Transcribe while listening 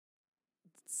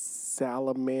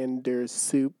salamander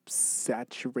soup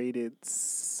saturated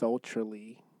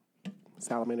sultrally.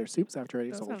 Salamander soup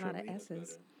saturated Those are a lot of sultrally.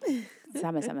 S's.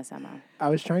 Sama. I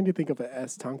was trying to think of a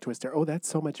S tongue twister. Oh, that's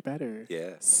so much better.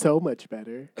 Yeah. So much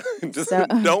better. Just So-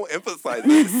 don't emphasize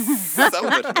it. So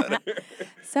much better.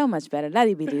 So much better.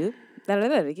 Da-dee-be-doo.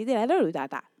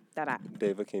 Da-da-da-da-da-da-da.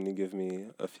 Dava, can you give me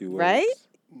a few words? Right?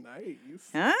 Nice.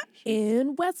 Huh?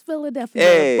 In West Philadelphia,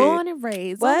 Hey. born and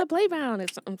raised on What? the playground.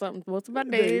 It's something. What's about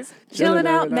Days. days? Chilling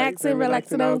out, maxing,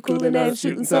 relaxing on, cooling and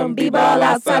shooting some b-ball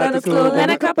outside of the school.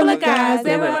 And a couple of guys,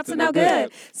 they were up to no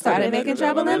good. Started making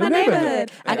trouble in my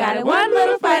neighborhood. I got in one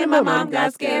little fight and my mom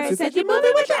got scared. She said, "You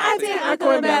moving with your auntie and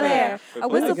uncle in Bel Air." I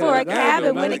whistled for a cab,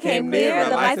 and when it came near,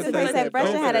 the license plate said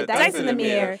Brusher had a dice in the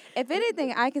mirror. If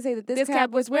anything, I can say that this This cab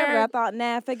cab was was where I where- thought,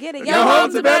 nah, forget it. Go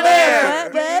home to Bel Air.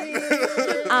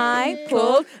 But I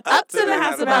pulled Up to the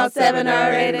house about 7 or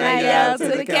 8, and I yelled to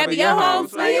the cabbie, "Yo home,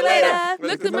 smell you later."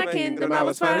 Looked at my kingdom, I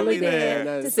was finally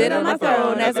there to sit on my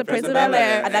throne as the Prince of Bel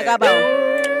Air. I got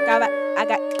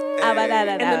And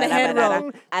then the head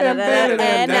roll. and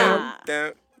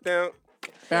Down, down.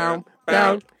 Bow,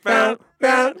 bow, bow,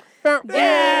 bow, bow.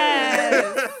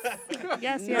 Yes.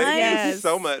 Yes, Thank yes. you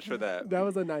so much for that. That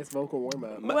was a nice vocal warm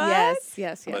up.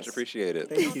 Yes. Much appreciated.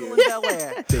 Thank you.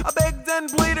 I begged and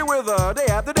pleaded with her day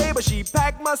after day, but she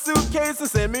packed my suitcase and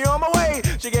sent me on my way.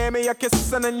 She gave me a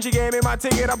kiss and then she gave me my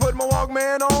ticket. I put my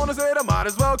Walkman on and said I might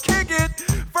as well kick it.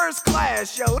 First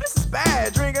class, yo, this is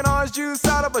bad. Drinking orange juice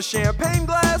out of a champagne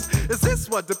glass. Is this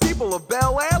what the people of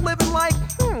Bel Air living like?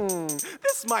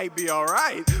 This might be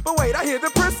alright. But wait, I hear the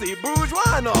prissy,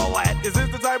 bourgeois and all that. Is this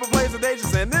the type of place that they should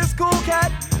send this cool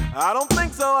cat? I don't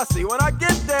think so. I see when I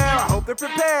get there. I hope they're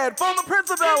prepared for the Prince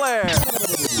of Bel Air.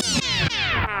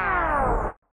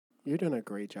 You're doing a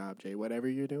great job, Jay. Whatever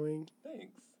you're doing,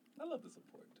 Thanks. I love the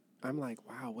support. I'm like,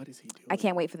 wow, what is he doing? I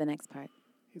can't wait for the next part.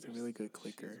 He's a really good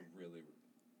clicker.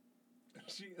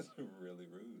 She is really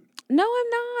rude. No, I'm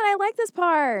not. I like this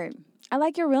part. I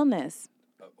like your realness.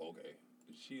 Okay.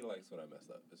 She likes when I mess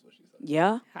up, is what she said.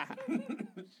 Yeah. She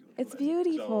It's likes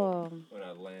beautiful. when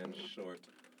I land short,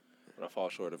 when I fall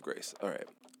short of grace. All right.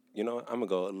 You know what? I'm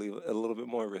going to go a little bit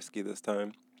more risky this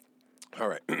time. All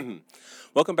right.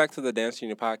 Welcome back to the Dance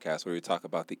Union Podcast, where we talk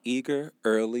about the eager,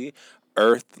 early,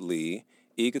 earthly,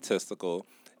 egotistical,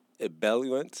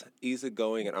 ebullient,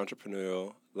 easygoing, and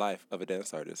entrepreneurial life of a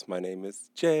dance artist. My name is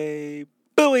Jay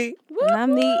Bowie. And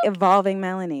I'm the evolving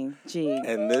Melanie G.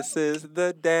 And this is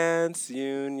the Dance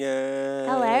Union.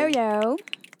 Hello, yo.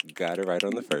 Got it right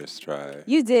on the first try.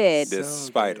 You did.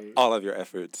 Despite great. all of your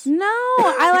efforts. No,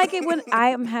 I like it when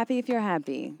I'm happy if you're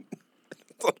happy.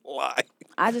 It's a lie.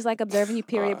 I just like observing you,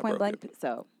 period, I point broke blank.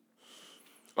 So,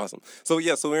 Awesome. So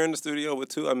we're in the studio with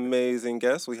two amazing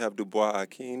guests. We have Dubois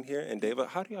Akin here and Dava.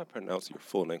 How do y'all pronounce your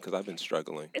full name? Because I've been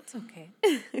struggling. It's okay.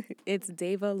 It's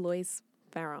Dava Lois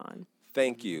Farron.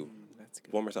 Thank you. That's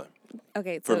good. One more time.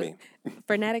 Okay, For so me.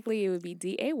 phonetically it would be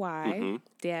DAY-VA,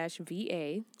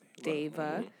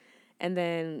 Dava, and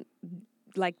then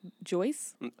like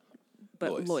Joyce,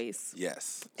 but Lois.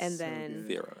 Yes. And then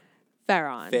Theron.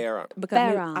 Farron. Theron. Because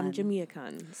Farron. I'm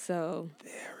Jamaican, so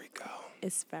There we go.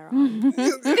 it's Farron.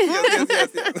 yes.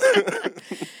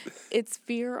 It's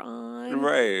Farron.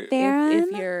 Right.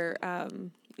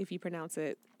 Farron. If you pronounce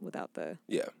it without the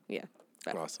Yeah.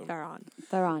 Awesome. Farron.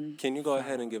 Theron. Can you go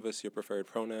ahead and give us your preferred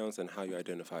pronouns and how you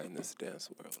identify in this dance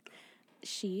world?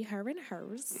 She, her, and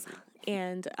hers.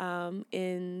 And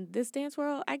in this dance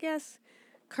world, I guess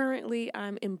currently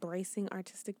I'm embracing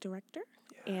artistic director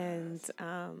and /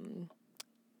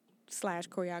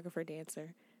 choreographer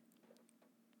dancer.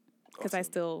 Because I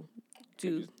Awesome. still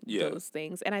do Yeah. those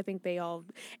things. And I think they all,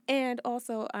 and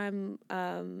also I'm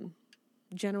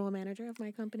general manager of my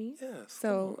company. Yes.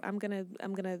 So I'm gonna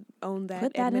own that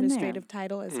Put that in there. administrative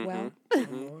title as well.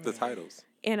 The titles.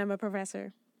 And I'm a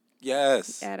professor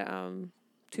Yes. at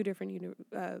 2 different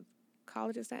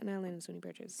colleges, Staten Island and SUNY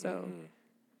Bridges. So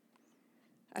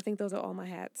I think those are all my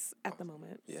hats at the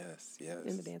moment Yes.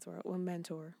 in the dance world. Well,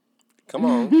 mentor. Come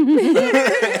on. and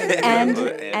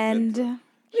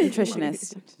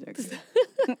nutritionist.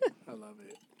 I love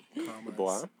it. Commas.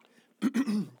 Boy.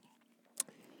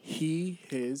 He,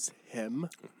 his, him.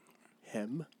 Such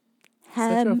a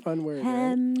Hem. fun word,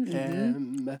 Hem. right?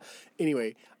 Hem.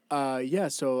 Anyway,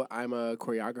 so I'm a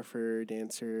choreographer,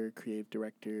 dancer, creative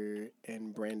director,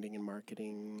 and branding and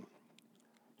marketing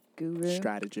Guru.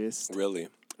 strategist. Really?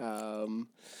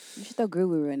 You should throw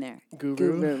guru in there.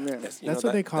 Guru. Yes, you That's know,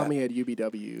 what they call me at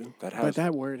UBW. that But has-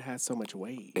 that word has so much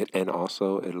weight. And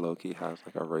also, it low-key has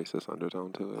like a racist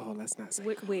undertone to it. Oh, let's not say.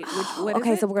 Wait, what is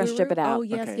Okay, it? so we're gonna strip Guru? it out. Oh,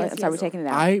 yes, Okay. yes, I'm sorry, we're yes. taking it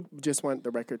out. I just want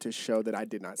the record to show that I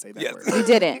did not say that Yes. word. You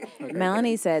didn't.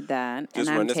 Melanie said that, Just and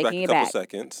run I'm this back taking a it couple back.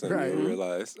 seconds, and Right. you'll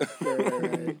realize.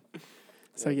 Right.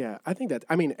 So yeah, I think that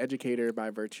educator by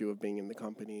virtue of being in the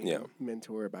company. Yeah.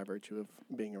 Mentor by virtue of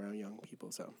being around young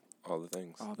people. So All the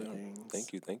things. all the Yeah. things.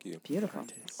 Thank you. Beautiful.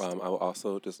 I would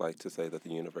also just like to say that the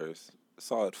universe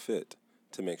saw it fit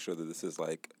to make sure that this is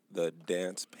like the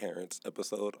dance parents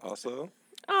episode also.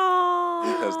 Oh,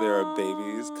 Because there are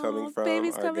babies coming from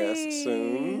our guests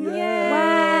soon.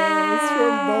 Yes,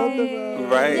 from both of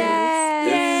us. Right.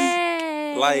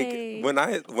 Yay. Like when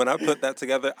I put that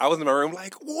together, I was in my room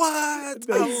like, what?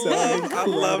 That's so I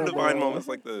love divine incredible. moments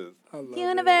like this. I love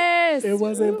Universe. It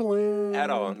wasn't planned At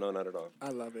all. No, not at all. I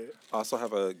love it. I also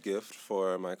have a gift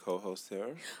for my co-host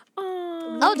here.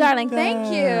 Oh, darling,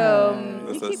 thank you.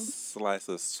 It's a slice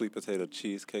of sweet potato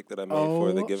cheesecake that I made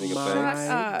for the giving of my thanks.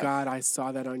 up. God, I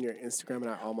saw that on your Instagram and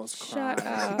I almost cried. Shut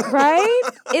up. Right?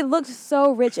 It looked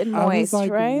so rich and I was moist,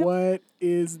 like, right? what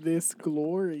is this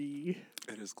glory?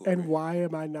 It is glory. And why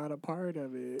am I not a part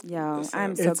of it? Yo, Listen,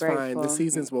 I'm so It's grateful. fine. The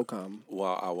seasons will come.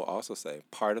 Well, I will also say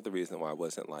part of the reason why I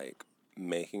wasn't like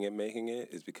making it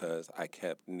is because I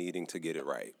kept needing to get it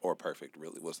right or perfect.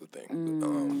 Really was the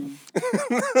thing.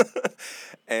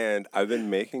 And I've been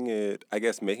making it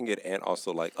and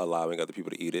also like allowing other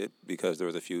people to eat it because there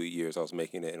was a few years I was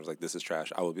making it and it was like, this is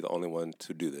trash. I will be the only one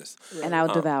to do this. And I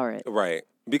would devour it. Right.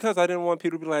 Because I didn't want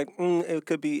people to be like, it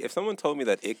could be. If someone told me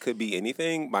that it could be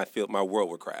anything, my world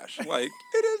would crash. Like,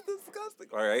 it is disgusting.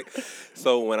 All right.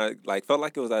 So when I felt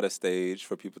like it was at a stage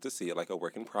for people to see it, like a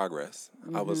work in progress,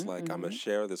 I was like, I'm gonna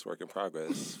share this work in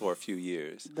progress for a few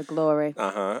years. The glory.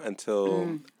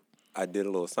 Until I did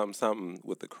a little something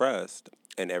with the crust,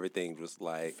 and everything was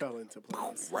like. Fell into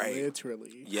place. Right.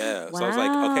 Literally. Yeah, so I was like,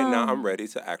 okay, now Wow. I'm ready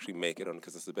to actually make it on a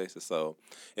consistent basis. So,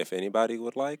 if anybody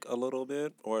would like a little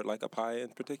bit, or like a pie in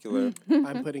particular,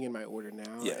 I'm putting in my order now,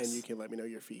 and Yes. you can let me know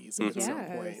your fees at some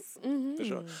point. Yes. Mm-hmm. for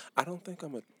sure. I don't think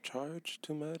I'm gonna charge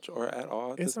too much or at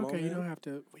all at It's this okay. moment. We don't have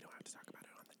to talk about it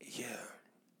on the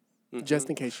Yeah. just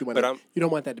in case you want But to. You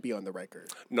don't want that to be on the record.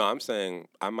 No, I'm saying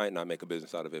I might not make a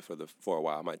business out of it for a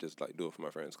while. I might just like do it for my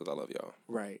friends because I love y'all.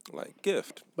 Right. Like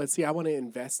gift. But see, I want to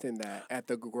invest in that at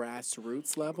the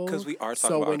grassroots level. 'Cause we are talking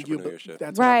so about when you entrepreneurship.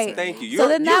 that's what I'm Right. saying. Thank you. So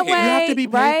then that here. way, You have to be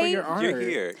paid right? for your art. You're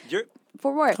here. You're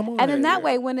For work. Come And then on. that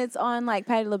way, when it's on like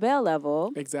Patti LaBelle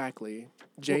level, Exactly.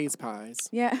 Jay's pies.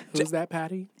 yeah. Who's that,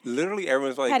 Patty? literally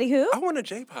everyone's like, Patty who? I want a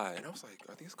J pie, and I was like,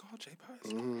 are these called J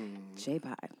pies?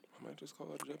 J-Pie. I might just call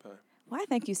it a J pie. Why,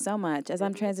 thank you so much. As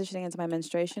I'm transitioning into my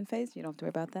menstruation phase, you don't have to worry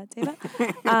about that, Taylor.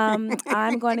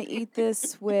 I'm going to eat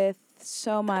this with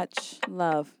so much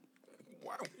love.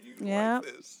 Why are you Yeah. like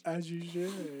this? As you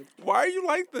should. Why are you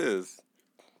like this?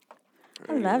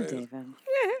 I love Anyways.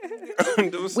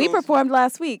 David. It was We so- performed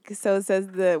last week, so it says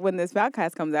when this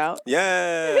podcast comes out.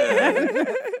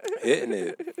 Yeah. Hitting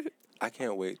it. I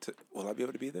can't wait to. Will I be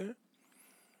able to be there?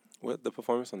 What the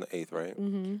performance on the 8th, right?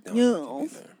 Mm-hmm. No.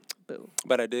 Boo.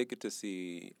 But I did get to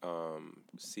see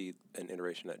an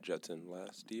iteration at Jetson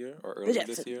last year or earlier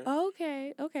this year.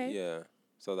 Okay. Okay. Yeah.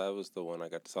 So that was the one I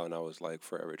got to saw, and I was like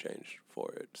forever changed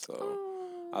for it. So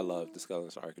I love the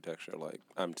Skeleton architecture. Like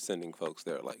I'm sending folks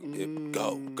there, like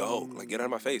go, like get out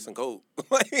of my face and go.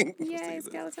 Like see Yay, this.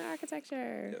 skeleton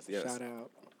architecture. Yes. Shout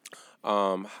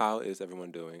out. How is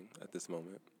everyone doing at this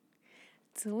moment?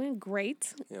 Doing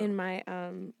great Yeah. in my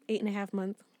 8.5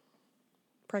 month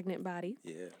pregnant body.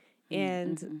 Yeah.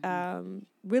 And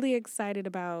really excited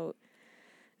about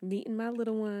meeting my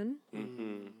little one.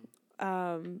 Mm-hmm.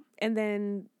 And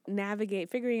then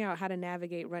figuring out how to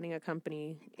navigate running a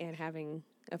company and having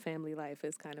a family life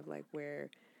is kind of like where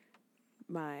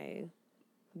my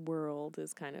world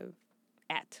is kind of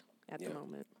at Yeah. the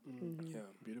moment. Yeah.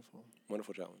 Beautiful.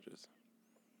 Wonderful challenges.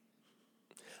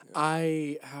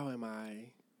 How am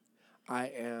I? I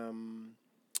am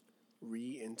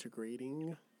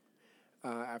reintegrating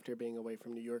after being away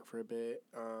from New York for a bit.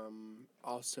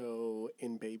 Also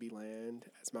in babyland,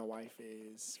 as my wife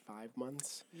is 5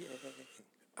 months.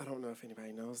 I don't know if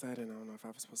anybody knows that, and I don't know if I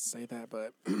was supposed to say that,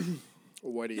 but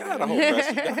what do you You had a whole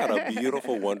rest. You had a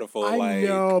beautiful, wonderful, I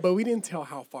know, but we didn't tell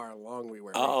how far along we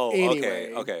were. Oh,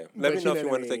 Anyway, okay. but Let me know if you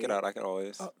what want I to take it mean. out. I can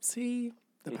always. See,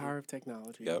 the power of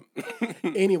technology. Yep.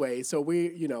 Anyway, so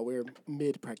we're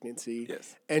mid-pregnancy.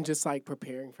 Yes. And just like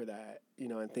preparing for that,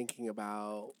 and thinking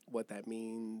about what that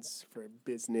means for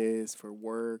business, for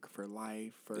work, for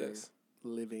life, for Yes.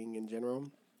 living in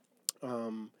general.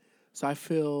 So I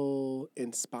feel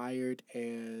inspired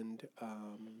and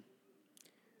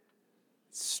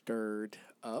stirred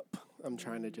up. I'm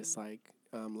trying to just like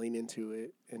lean into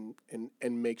it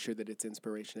and make sure that it's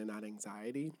inspiration and not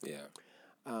anxiety. Yeah.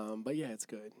 But yeah, it's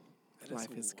good.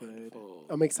 Life is good. wonderful.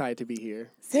 I'm excited to be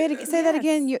here. Say that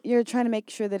again. You're trying to make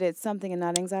sure that it's something and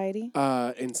not anxiety.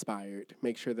 Inspired.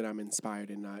 Make sure that I'm inspired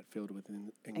and not filled with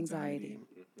anxiety.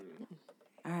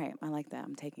 All right, I like that.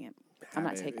 I'm taking it. I'm Have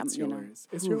not it. taking. I'm It's you know, yours.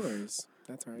 It's oof, yours.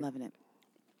 That's right. loving it.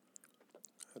 I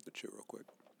have to chew real quick.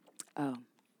 Oh,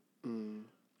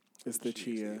 It's the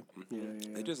Cheesy. chia. Mhm. Yeah,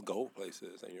 yeah. They just go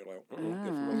places, and you're like, get from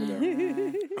Ah.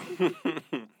 over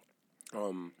there.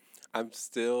 I'm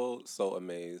still so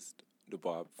amazed,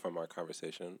 Dubois, from our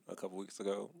conversation a couple weeks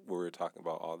ago, where we were talking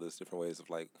about all these different ways of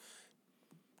like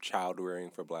child rearing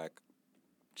for Black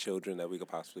children that we could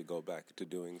possibly go back to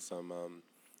doing some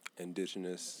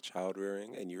indigenous child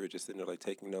rearing, and you were just sitting there like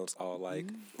taking notes all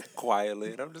like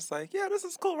quietly, and I'm just like, yeah, this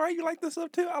is cool, right? You like this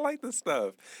stuff too? I like this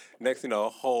stuff. Next, you know, a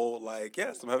whole like,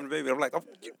 yes, I'm having a baby. I'm like, oh,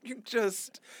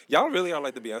 y'all really are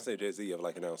like the Beyonce Jay-Z of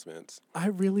like announcements, I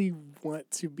really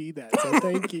want to be that, so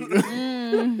thank you.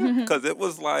 because it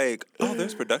was like, oh,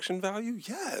 there's production value.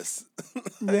 Yes,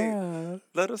 Like, Yeah.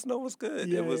 let us know what's good.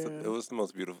 Yeah, it was yeah. it was the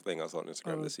most beautiful thing I saw on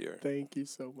Instagram Oh, this year. Thank you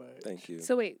so much. Thank you.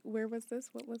 So wait, where was this?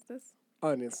 What was this?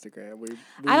 On Instagram. We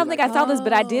I don't think I like- saw this,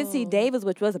 but I did see Davis,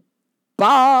 which was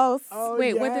boss. Oh,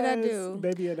 Wait, what did I yes. do?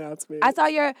 Baby announcement. I saw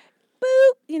your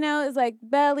boop. You know, it's like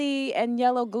belly and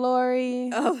yellow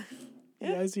glory. Oh,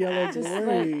 Yes, yellow Just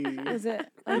glory. Is it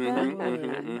like Mhm, that?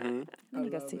 mhm, mhm. Let me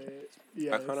go love see. it. I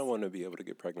Yes. kind of want to be able to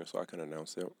get pregnant so I can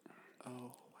announce it.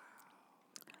 Oh,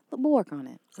 We'll work on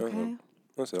it. Okay. Uh-huh.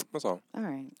 That's it. That's all. All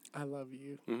right. I love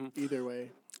you. Mhm. Either way.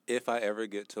 If I ever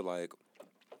get to like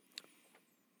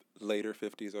later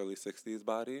 50s, early 60s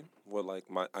body, where like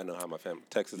I know how my family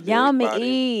Texas big Yummy. body,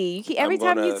 You keep, every I'm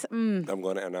time you. gonna- I'm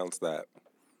going to announce that.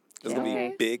 It's gonna Okay.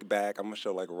 be big back. I'm gonna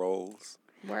show like rolls.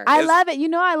 work. I It's- love it. You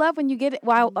know, I love when you get it.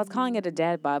 Well, I was calling it a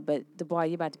dad bod, but Dubois,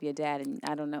 you're about to be a dad, and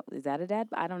I don't know. Is that a dad?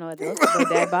 I don't know what the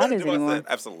dad bod is Dubois anymore. said,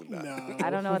 absolutely not. No. I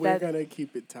don't know what We're that- gonna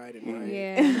keep it tight and right.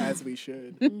 Yeah. As we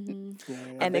should. Mhm. Yeah.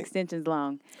 And think- extensions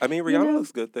long. I mean, Rihanna know?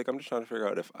 looks good thick. I'm just trying to figure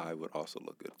out if I would also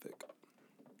look good thick.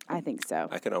 I think so.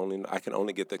 I can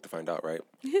only get thick to find out, right?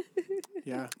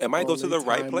 Yeah. It might go to Only the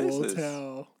right time will places.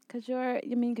 tell. Because your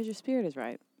spirit is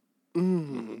right.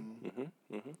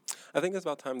 I think it's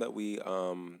about time that we.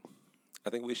 I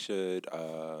think we should.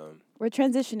 We're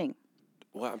transitioning.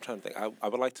 Well, I'm trying to think. I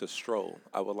would like to stroll.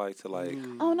 I would like to like.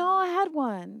 Oh, no, I had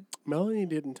one. Melanie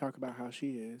didn't talk about how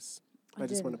she is. I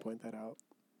just want to didn't. point that out.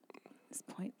 This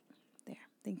point there.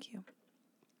 Thank you.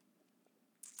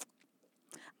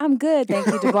 I'm good. Thank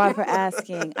you, Dubois, for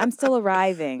asking. I'm still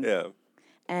arriving. Yeah.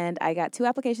 And I got 2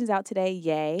 applications out today.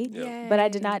 Yay. Yeah. But I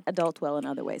did not adult well in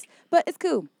other ways. But it's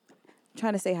cool.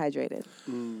 Trying to stay hydrated.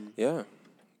 Yeah.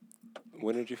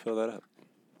 When did you fill that up?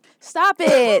 Stop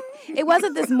it. It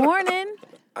wasn't this morning.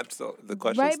 I'm still the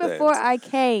question Right stands. before I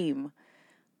came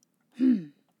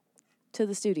to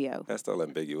the studio. That's still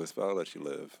ambiguous, but I'll let you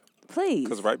live. Please.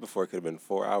 Because right before could have been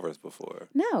 4 hours before.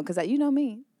 No, because you know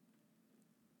me.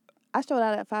 I strolled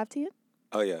out at 5:10.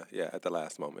 Oh yeah, at the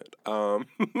last moment.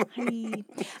 Hey.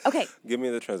 Okay. Give me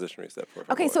the transitionary step for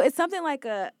Okay, so it's something like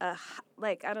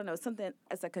like I don't know, something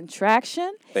as a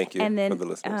contraction. Thank you And then for the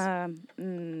listeners. I'm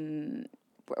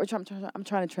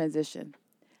trying to transition.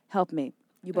 Help me.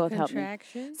 You both help me.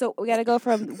 Contraction. So we got to go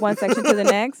from one section to the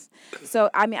next. So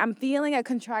I mean, I'm feeling a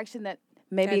contraction that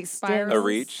maybe That extends. spirals. A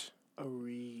reach. A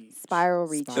reach. Spiral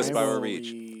reach. Just spiral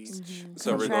reach.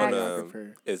 So we're gonna.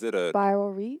 Is it a?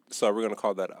 Spiral reach. So are we gonna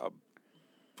call that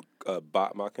a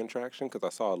Batma contraction? Because I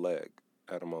saw a leg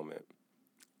at a moment.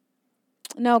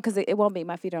 No, because it won't be.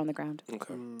 My feet are on the ground.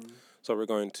 Okay. So we're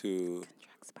going to.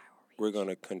 Contract spiral reach. We're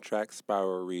gonna contract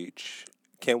spiral reach.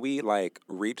 Can we like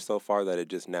reach so far that it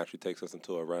just naturally takes us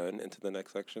into a run into the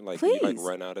next section? Like can you like Please.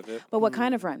 run out of it? But what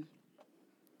kind of run?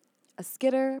 A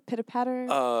skitter, pitter patter.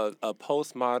 A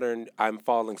postmodern. I'm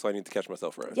falling, so I need to catch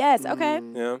myself run. Yes. Okay.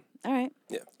 Yeah. All right.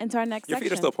 Yeah. Into our next Your section.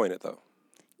 feet are still pointed though.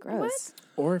 Gross.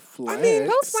 Or flex.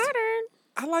 Postmodern.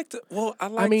 I like to. Well, I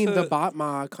like. I mean, to, the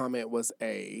Batma comment was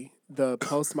A. The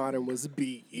postmodern was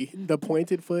B. The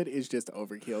pointed foot is just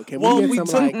overkill. Can Well, we we get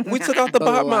some took like we took out the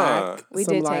Batma. black, We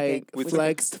some did take like it. We took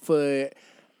flexed foot,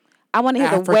 I want to hear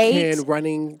the African weight.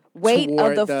 running weight of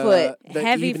toward the foot. the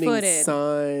Heavy-footed. evening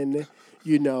sun.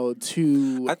 You know,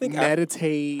 to I think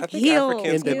meditate. I think Heel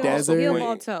Africans in the can also desert. Heel point-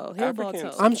 ball toe. Heel ball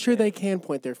Africans- toe. I'm sure they can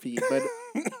point their feet, but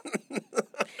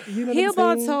you know Heel what I'm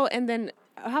ball saying? toe, and then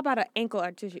How about an ankle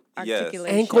articulation?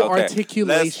 Ankle Okay,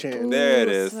 articulation. There it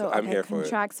Ooh, is. so, I'm okay, here for it.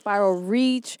 contract, spiral,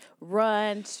 reach,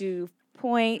 run to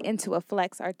point into a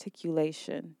flex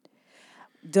articulation.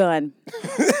 Done.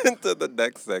 To the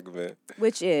next segment.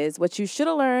 Which is what you should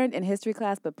have learned in history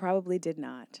class, but probably did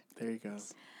not. There you go.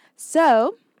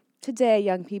 So, today,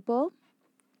 young people,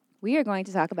 we are going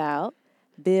to talk about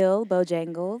Bill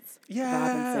Bojangles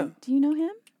Robinson. Do you know him?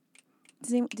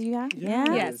 Do you guys? Yeah.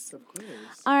 Yes. Of course.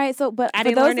 All right. So, but I for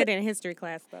didn't those learn that- it in history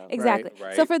class, though. Exactly.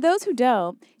 Right. So for those who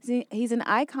don't, he's an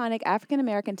iconic African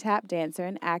American tap dancer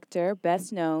and actor,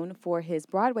 best known for his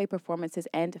Broadway performances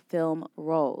and film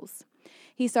roles.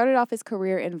 He started off his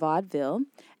career in vaudeville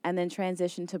and then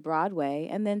transitioned to Broadway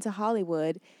and then to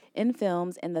Hollywood in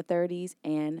films in the 30s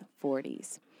and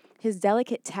 40s. His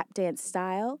delicate tap dance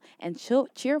style and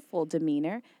cheerful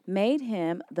demeanor made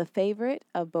him the favorite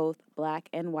of both black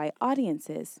and white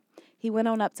audiences. He went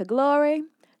on up to glory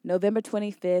November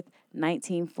 25th,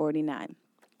 1949.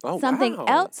 Oh, Something wow.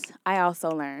 else I also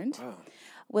learned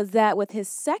was that with his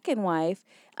second wife,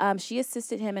 she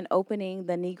assisted him in opening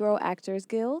the Negro Actors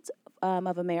Guild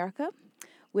of America,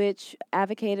 which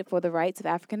advocated for the rights of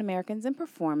African Americans in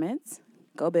performance.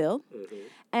 Go Bill.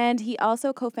 And he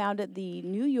also co-founded the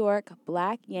New York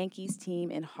Black Yankees team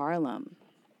in Harlem.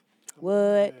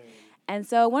 And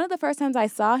so one of the first times I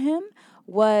saw him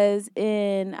was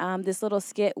in this little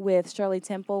skit with Shirley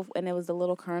Temple, and it was the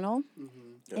Little Colonel.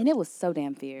 And it was so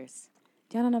damn fierce.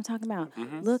 Do y'all know what I'm talking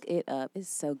about? Look it up. It's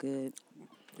so good.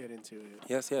 Get into it.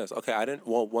 Yes. Okay, I didn't.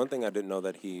 Well, one thing I didn't know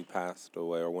that he passed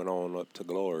away or went on up to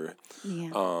glory.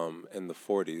 Yeah. In the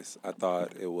 40s. I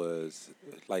thought it was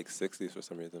like 60s for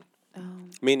some reason. Oh.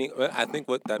 Meaning, I think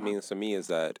what that means to me is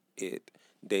that it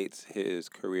dates his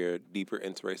career deeper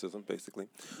into racism, basically.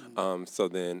 So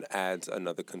then adds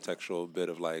another contextual bit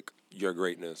of like your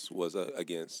greatness was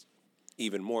against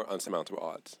even more unsurmountable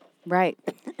odds. Right.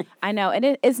 I know.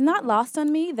 And it's not lost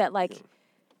on me that, like,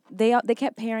 they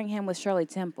kept pairing him with Shirley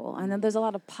Temple. I know there's a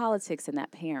lot of politics in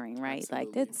that pairing, right?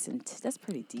 Absolutely. Like, that's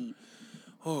pretty deep.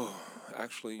 Oh,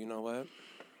 actually, you know what?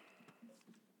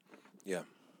 Yeah.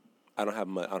 I don't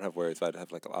have words, but I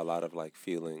have like a lot of like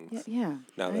feelings. Yeah.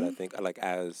 Now that I right? think, like,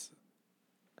 as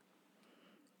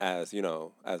you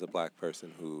know, as a black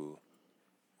person who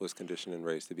was conditioned and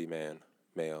raised to be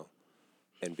male,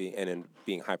 and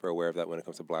being hyper aware of that when it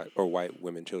comes to black or white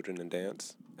women, children, and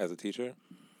dance as a teacher.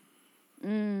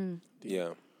 Yeah.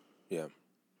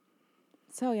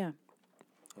 So, yeah.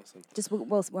 Awesome. Just we'll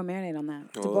marinate on that.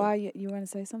 Well- Dubois, you want to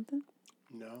say something?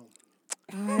 No.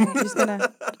 All right. You're just going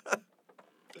to...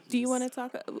 Do you want to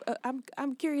talk?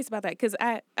 I'm curious about that because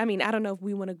I mean I don't know if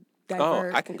we want to Oh,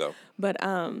 divert. I can go. But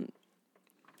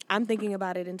I'm thinking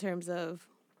about it in terms of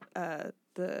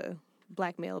the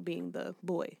black male being the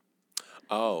boy.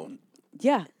 Oh.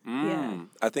 Yeah. Yeah.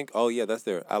 I think. Oh, yeah. That's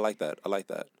there. I like that.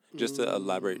 Just to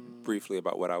elaborate briefly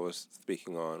about what I was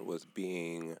speaking on was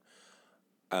being,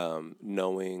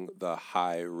 knowing the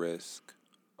high risk,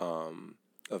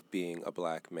 of being a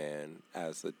black man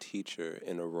as a teacher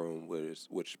in a room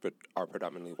which are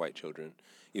predominantly white children,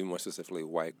 even more specifically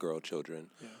white girl children,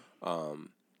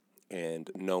 and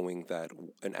knowing that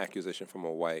an accusation from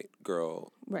a white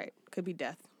girl, Right. Could be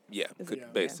death.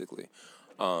 basically,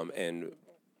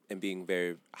 and being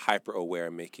very hyper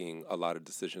aware, making a lot of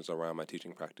decisions around my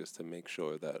teaching practice to make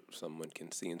sure that someone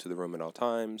can see into the room at all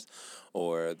times,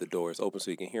 or the door is open so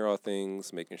you can hear all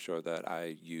things, making sure that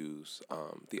I use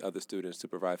the other students to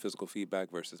provide physical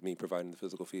feedback versus me providing the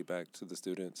physical feedback to the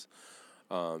students.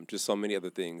 Just so many other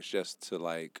things just to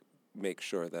like make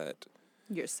sure that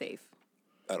You're safe.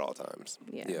 at all times.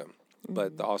 Yeah.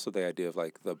 But also the idea of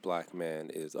like the black man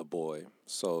is a boy,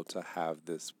 so to have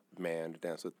this man to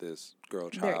dance with this girl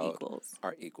They're child equals.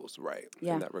 are equals, right?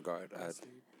 Yeah. In that regard,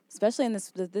 Especially in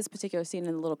this particular scene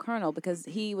in The Little Colonel, because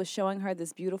he was showing her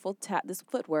this beautiful this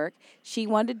footwork. She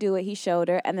wanted to do it. He showed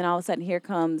her, and then all of a sudden, here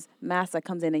comes Massa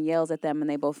comes in and yells at them, and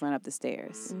they both run up the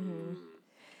stairs.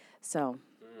 So,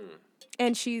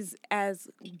 And she's as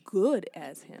good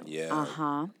as him.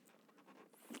 yeah.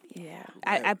 Yeah.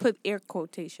 I put air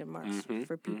quotation marks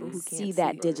for people who can't see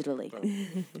that it. digitally.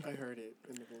 I heard it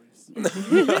in the voice. In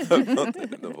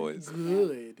the voice.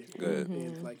 Good. Good. The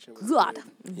inflection was God.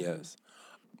 good. Yes.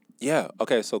 Yeah.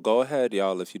 Okay. So go ahead,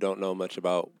 y'all. If you don't know much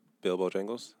about Bill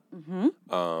Bojangles,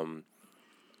 and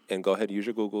go ahead and use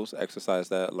your Googles, exercise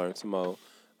that, learn some more,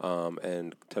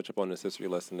 and touch up on this history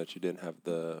lesson that you didn't have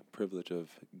the privilege of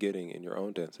getting in your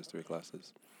own dance history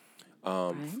classes.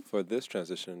 For this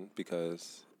transition,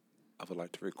 because I would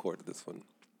like to record this one,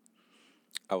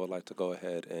 I would like to go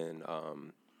ahead and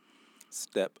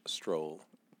step stroll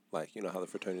like, you know, how the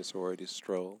fraternity sororities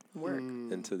stroll Work.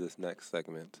 into this next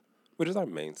segment, which is our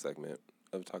main segment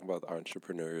of talking about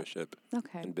entrepreneurship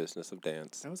Okay. and business of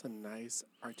dance. That was a nice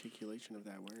articulation of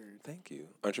that word. Thank you.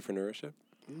 Entrepreneurship.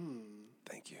 Mm.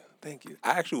 Thank you. Thank you.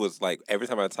 I actually was like, every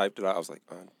time I typed it out, I was like,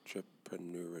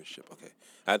 entrepreneurship. Okay.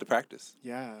 I had to practice.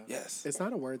 Yeah. Yes. It's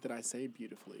not a word that I say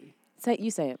beautifully.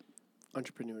 You say it.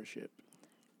 Entrepreneurship.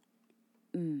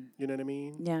 Mm. You know what I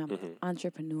mean? Yeah. Mhm.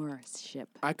 Entrepreneurship.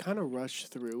 I kind of rush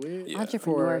through it Yeah.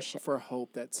 Entrepreneurship. for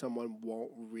hope that someone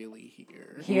won't really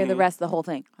hear. Hear the Mhm. rest of the whole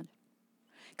thing.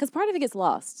 Because part of it gets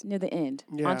lost near the end.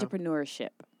 Yeah.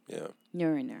 Entrepreneurship. Yeah.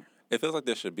 Neuriner. It feels like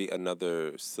there should be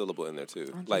another syllable in there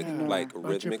too, like Entrepreneur. like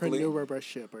rhythmically.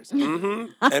 Entrepreneurship or something.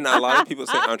 Mm-hmm. And a lot of people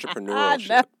say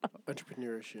entrepreneurship.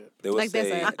 Entrepreneurship. They would Like there's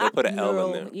say a they put an L in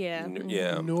neural, there. yeah.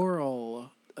 Yeah.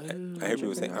 Neural. I hear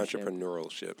people say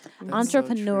Entrepreneurship. entrepreneurship. That's so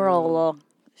Entrepreneurial.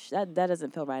 That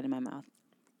doesn't feel right in my mouth.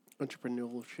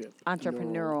 Entrepreneurship.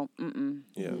 Entrepreneurial. Mm-mm.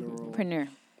 Yeah. Neural. Preneur.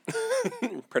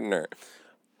 Preneur.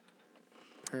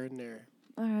 Perneur.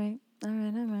 All right.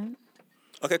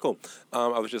 Okay, cool.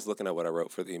 I was just looking at what I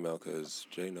wrote for the email because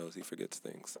Jay knows he forgets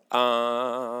things.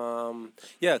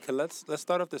 Yeah, let's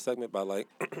start off this segment by like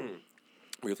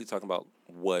briefly talking about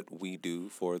what we do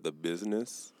for the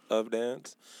business of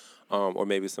dance, or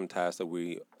maybe some tasks that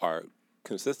we are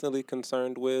consistently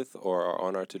concerned with or are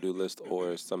on our to-do list,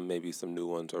 or maybe some new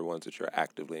ones or ones that you're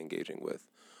actively engaging with.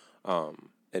 And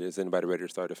is anybody ready to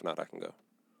start? If not, I can go.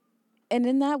 And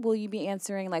in that, will you be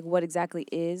answering like what exactly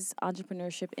is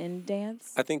entrepreneurship in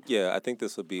dance? I think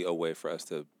this would be a way for us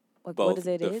to Like both what is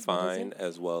it? define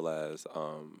as well as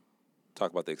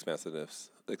talk about the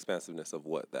expansiveness of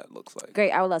what that looks like.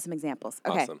 Great. I would love some examples.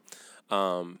 Okay.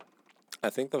 Awesome. I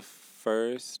think the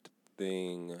first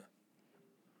thing,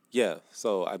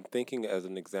 so I'm thinking as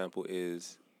an example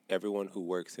is everyone who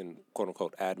works in quote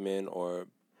unquote admin or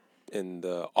in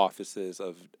the offices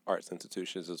of arts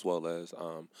institutions, as well as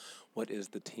what is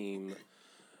the team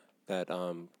that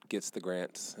gets the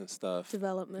grants and stuff?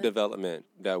 Development,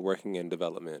 that working in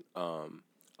development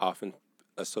often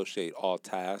associate all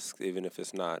tasks, even if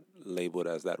it's not labeled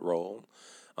as that role,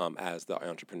 as the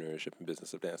entrepreneurship and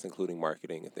business of dance, including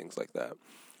marketing and things like that.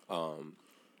 And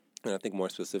I think more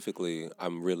specifically,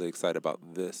 I'm really excited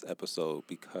about this episode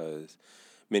because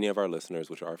many of our listeners,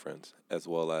 which are our friends, as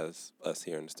well as us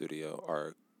here in the studio,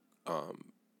 are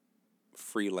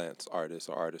freelance artists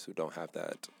or artists who don't have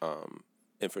that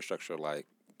infrastructure like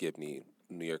Gibney,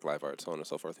 New York Live Arts, so on and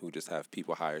so forth, who just have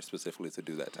people hired specifically to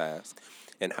do that task,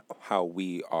 and how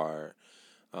we are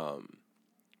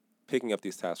picking up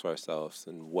these tasks for ourselves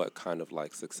and what kind of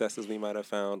like successes we might have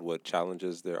found, what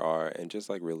challenges there are, and just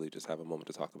like really just have a moment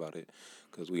to talk about it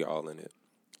because we are all in it.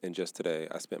 And just today,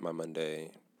 I spent my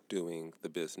Monday doing the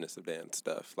business of dance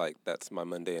stuff. Like that's my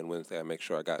Monday and Wednesday. I make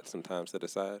sure I got some time set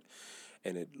aside,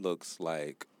 and it looks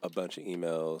like a bunch of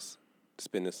emails,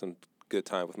 spending some good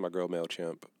time with my girl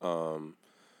MailChimp.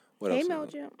 What Hey, else?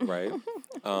 MailChimp. Right.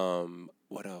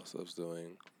 What else I was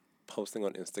doing? Posting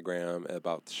on Instagram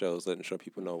about the shows, letting sure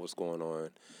people know what's going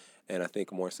on. And I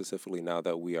think more specifically now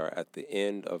that we are at the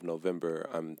end of November,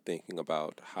 I'm thinking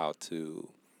about how to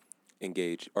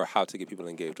engage or how to get people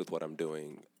engaged with what I'm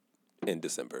doing in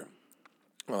December.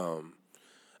 I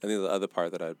think the other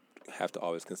part that I have to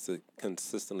always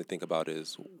consistently think about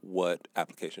is what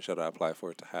application should I apply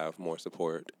for to have more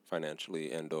support financially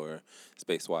and or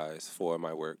space-wise for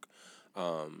my work.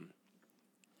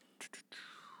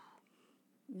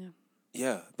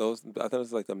 Yeah, those I think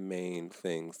it's like the main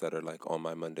things that are like on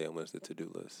my Monday and Wednesday to-do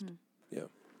list. Yeah.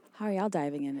 How are y'all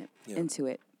diving into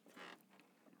it?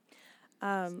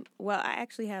 Well, I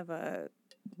actually have a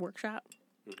workshop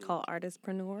called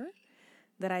Artistpreneur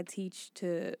that I teach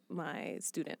to my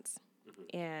students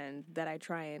and that I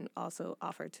try and also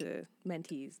offer to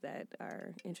mentees that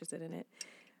are interested in it.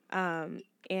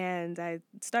 And I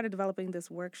started developing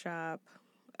this workshop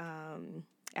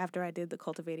after I did the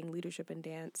Cultivating Leadership in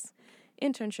Dance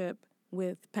internship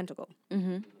with Pentacle.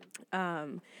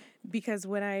 Because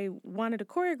when I wanted to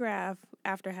choreograph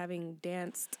after having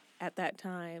danced at that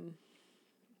time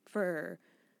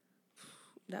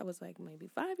that was like maybe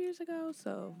 5 years ago,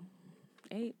 so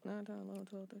 8, 9, 10, 11,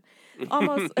 12,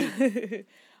 13,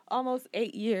 almost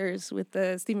 8 years with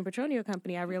the Stephen Petronio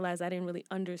Company, I realized I didn't really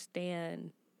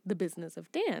understand the business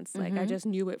of dance. Like I just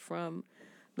knew it from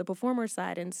the performer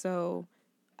side, and so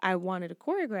I wanted to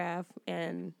choreograph,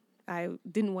 and I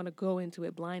didn't want to go into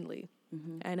it blindly,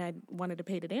 and I wanted to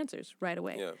pay the dancers right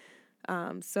away.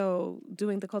 Yeah. So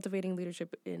doing the Cultivating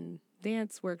Leadership in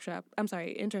Dance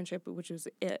internship, which was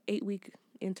an 8-week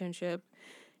internship,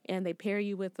 and they pair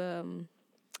you with a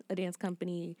dance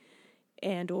company,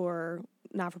 and or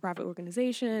not-for-profit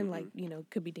organization, like,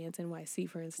 could be Dance NYC,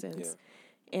 for instance.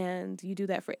 Yeah. And you do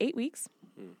that for 8 weeks,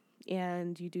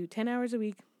 and you do 10 hours a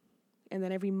week, and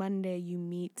then every Monday you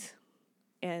meet.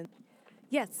 And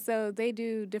yes, so they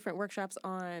do different workshops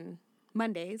on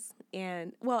Mondays,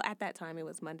 and well, at that time it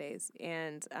was Mondays,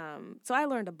 and so I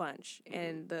learned a bunch,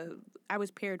 and I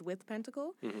was paired with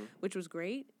Pentacle, which was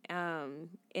great,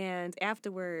 and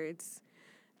afterwards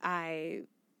I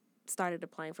started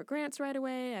applying for grants right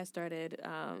away. I started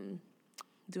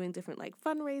doing different like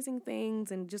fundraising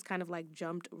things, and just kind of like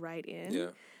jumped right in.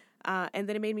 Yeah. And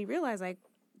then it made me realize, like,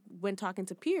 when talking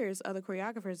to peers, other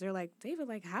choreographers, they're like, David,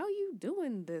 like, how are you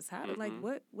doing this? How, like,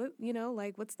 what,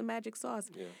 like, what's the magic sauce?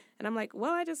 Yeah. And I'm like,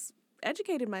 well, I just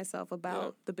educated myself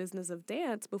about the business of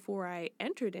dance before I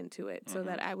entered into it, so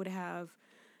that I would have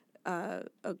a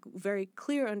very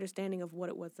clear understanding of what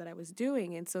it was that I was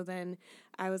doing. And so then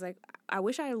I was like, I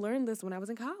wish I learned this when I was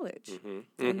in college.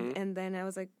 And then I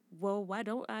was like, well, why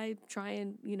don't I try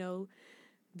and,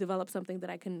 develop something that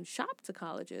I can shop to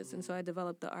colleges? And so I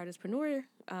developed the Artistpreneur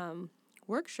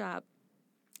workshop,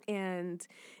 and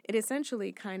it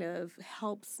essentially kind of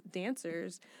helps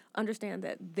dancers understand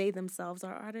that they themselves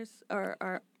are artists or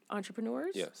are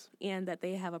entrepreneurs, Yes. and that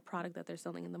they have a product that they're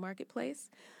selling in the marketplace.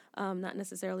 Not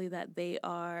necessarily that they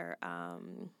are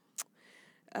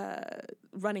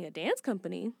running a dance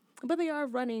company, but they are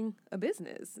running a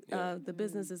business. The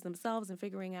businesses themselves, and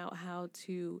figuring out how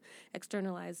to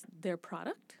externalize their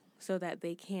product so that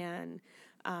they can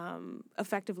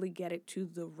effectively get it to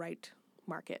the right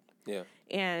market. Yeah.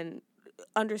 And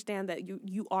understand that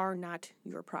you are not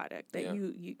your product. That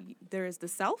you there is the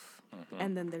self,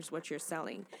 and then there's what you're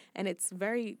selling, and it's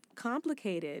very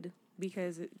complicated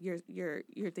because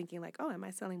you're thinking like, oh, am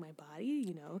I selling my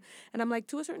body? And I'm like,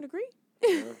 to a certain degree.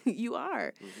 You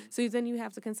are. So then you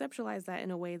have to conceptualize that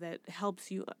in a way that helps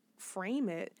you frame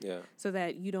it, so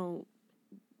that you don't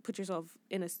put yourself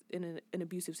in an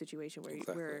abusive situation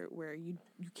where you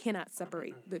cannot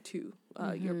separate the two,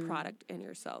 your product and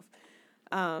yourself.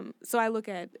 So I look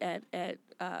at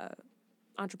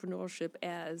entrepreneurship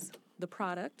as the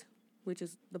product, which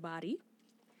is the body,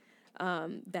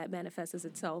 that manifests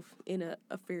itself in a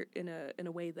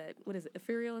way that, what is it?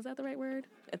 Ethereal, is that the right word?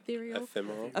 Ethereal.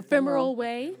 Ephemeral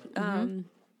way.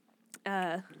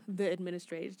 The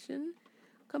administration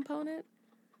component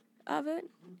of it,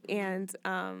 and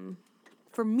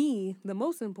for me, the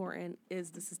most important is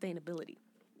the sustainability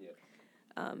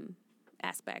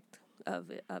aspect of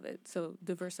it. So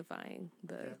diversifying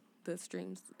the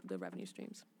streams, the revenue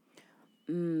streams.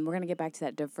 We're going to get back to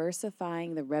that,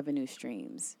 diversifying the revenue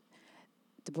streams.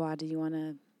 Dubois, do you want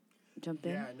to jump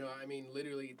in? Yeah, no, I mean,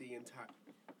 literally the entire...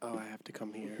 Oh, I have to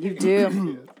come here. You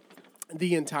do.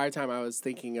 The entire time I was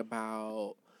thinking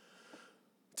about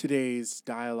today's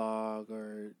dialogue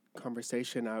or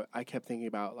conversation, I kept thinking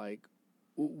about, like,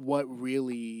 what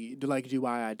really... do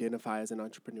I identify as an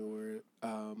entrepreneur?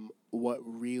 What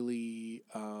really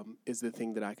is the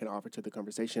thing that I can offer to the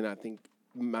conversation? I think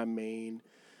my main...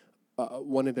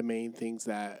 one of the main things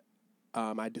that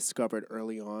I discovered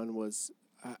early on was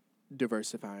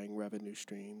diversifying revenue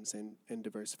streams and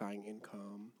diversifying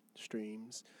income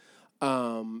streams,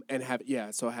 and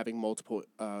having multiple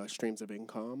streams of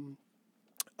income,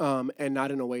 and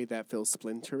not in a way that feels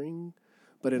splintering,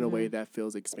 but in a way that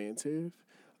feels expansive.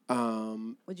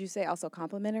 Would you say also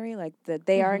complementary, like that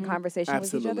they are in conversation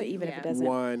with each other, even if it doesn't?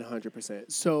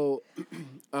 100%. So,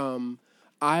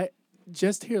 I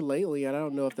just here lately, and I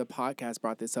don't know if the podcast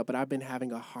brought this up, but I've been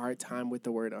having a hard time with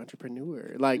the word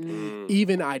entrepreneur, like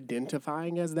even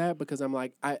identifying as that, because I'm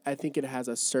like, I think it has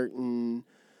a certain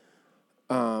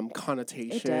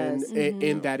connotation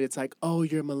in that it's like, oh,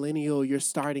 you're a millennial, you're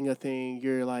starting a thing,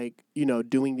 you're like,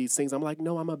 doing these things. I'm like,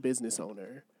 no, I'm a business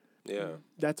owner. Yeah.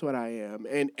 That's what I am.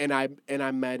 And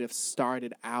I might have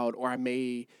started out, or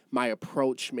my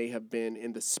approach may have been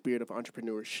in the spirit of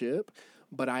entrepreneurship,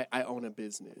 but I own a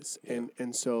business. Yeah.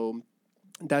 And so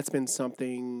that's been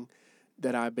something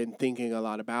that I've been thinking a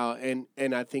lot about. And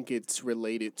I think it's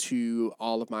related to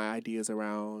all of my ideas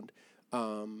around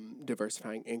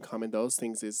diversifying income and those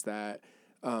things, is that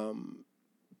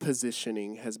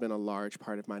positioning has been a large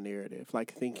part of my narrative.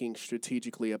 Like thinking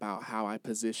strategically about how I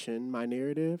position my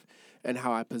narrative and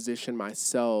how I position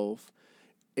myself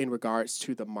in regards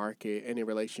to the market and in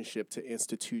relationship to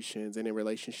institutions and in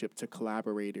relationship to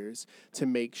collaborators, to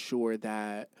make sure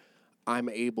that I'm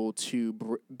able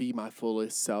to be my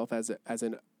fullest self as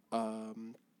an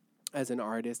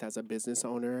artist, as a business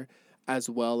owner, as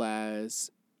well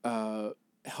as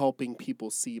helping people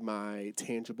see my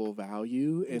tangible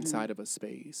value inside of a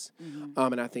space.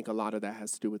 And I think a lot of that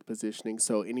has to do with positioning.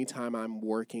 So anytime I'm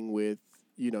working with,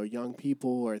 young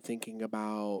people or thinking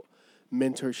about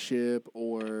mentorship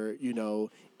or,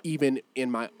 even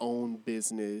in my own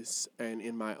business and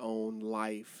in my own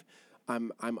life,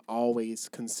 I'm always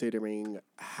considering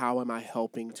how am I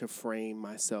helping to frame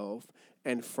myself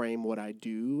and frame what I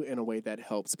do in a way that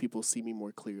helps people see me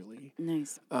more clearly.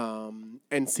 Nice.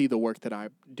 And see the work that I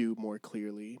do more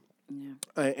clearly. Yeah.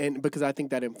 And because I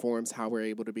think that informs how we're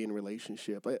able to be in a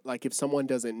relationship. Like if someone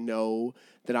doesn't know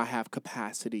that I have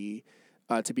capacity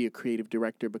to be a creative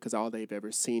director because all they've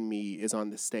ever seen me is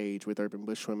on the stage with Urban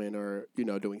Bushwomen or,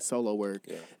 doing solo work,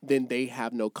 then they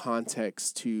have no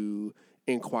context to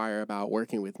inquire about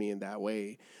working with me in that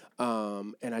way.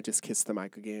 And I just kissed the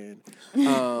mic again.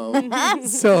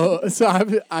 So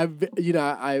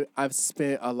I've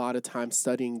spent a lot of time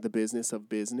studying the business of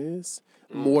business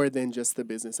more than just the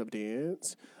business of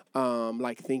dance.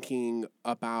 Like thinking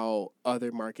about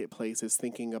other marketplaces,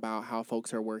 thinking about how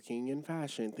folks are working in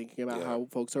fashion, thinking about how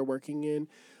folks are working in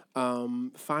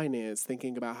finance,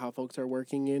 thinking about how folks are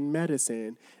working in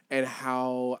medicine, and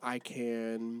how I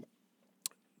can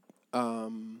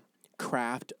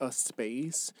craft a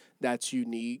space that's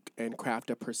unique and craft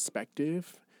a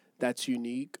perspective that's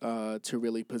unique to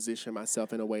really position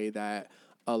myself in a way that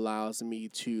allows me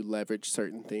to leverage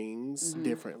certain things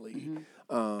differently.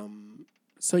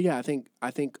 So yeah,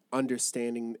 I think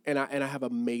understanding, and I have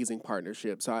amazing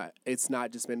partnerships. So it's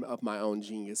not just been of my own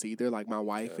genius either. Like my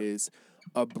wife is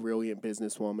a brilliant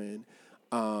businesswoman,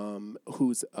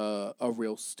 who's a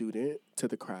real student to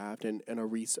the craft and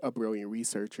a brilliant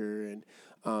researcher,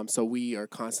 and so we are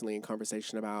constantly in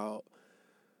conversation about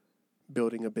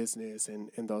building a business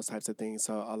and those types of things.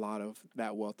 So a lot of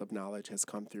that wealth of knowledge has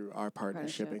come through our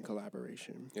partnership and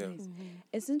collaboration. Yeah.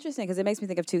 It's interesting because it makes me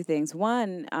think of two things.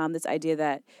 One, this idea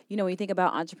that, when you think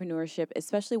about entrepreneurship,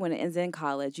 especially when it ends in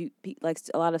college, like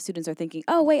a lot of students are thinking,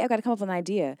 oh, wait, I've got to come up with an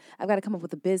idea. I've got to come up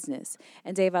with a business.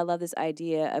 And Dave, I love this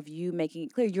idea of you making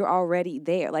it clear you're already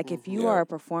there. Like if you are a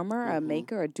performer, a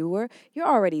maker, a doer, you're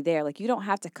already there. Like you don't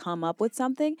have to come up with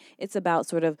something. It's about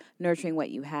sort of nurturing what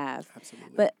you have.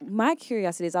 Absolutely. But my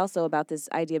curiosity is also about this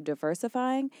idea of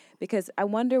diversifying, because I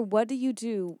wonder, what do you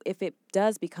do if it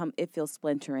does become, it feels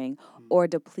splintering or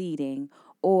depleting,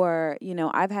 or,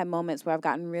 I've had moments where I've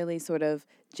gotten really sort of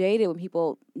jaded when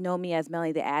people know me as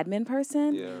Melanie the admin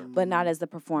person, but not as the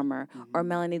performer, or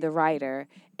Melanie the writer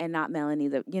and not Melanie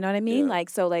the, you know what I mean? Yeah. Like,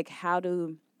 so like how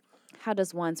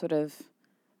does one sort of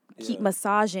keep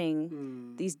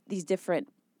massaging these different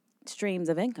streams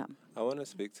of income? I want to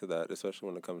speak to that, especially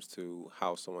when it comes to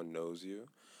how someone knows you.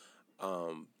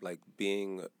 Like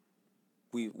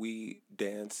we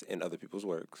dance in other people's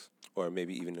works, or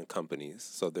maybe even in companies.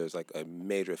 So there's like a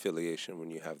major affiliation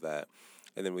when you have that.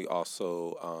 And then we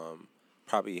also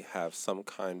probably have some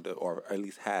kind of, or at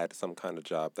least had some kind of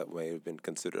job that may have been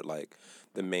considered like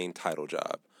the main title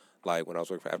job. Like when I was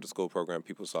working for after school program,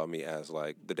 people saw me as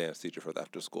like the dance teacher for the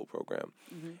after school program.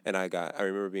 And I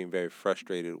remember being very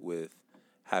frustrated with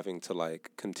having to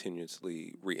like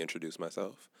continuously reintroduce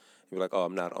myself and be like, oh,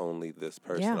 I'm not only this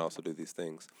person, I also do these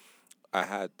things.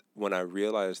 When I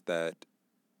realized that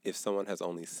if someone has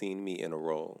only seen me in a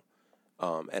role,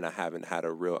 and I haven't had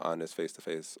a real honest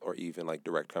face-to-face or even like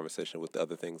direct conversation with the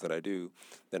other things that I do,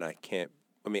 then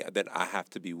then I have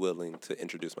to be willing to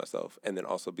introduce myself, and then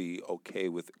also be okay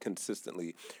with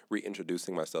consistently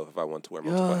reintroducing myself if I want to wear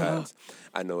multiple hats.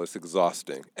 I know it's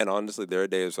exhausting. And honestly, there are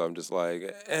days where I'm just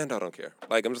like, and I don't care.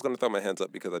 Like, I'm just going to throw my hands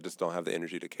up because I just don't have the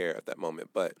energy to care at that moment.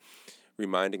 But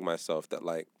reminding myself that,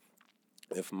 like,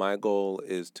 if my goal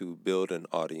is to build an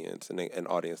audience, and an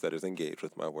audience that is engaged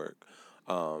with my work,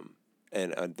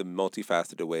 and the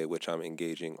multifaceted way in which I'm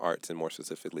engaging arts and more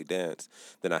specifically dance,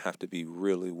 then I have to be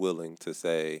really willing to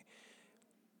say,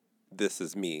 this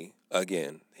is me.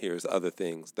 Again, here's other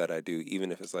things that I do,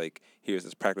 even if it's like, here's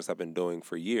this practice I've been doing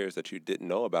for years that you didn't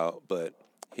know about, but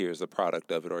here's a product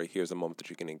of it, or here's a moment that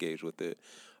you can engage with it.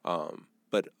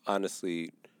 But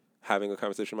honestly, having a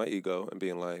conversation with my ego and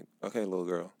being like, okay, little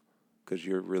girl, because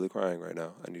you're really crying right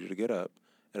now. I need you to get up,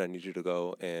 and I need you to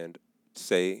go and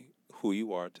say who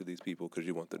you are to these people because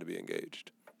you want them to be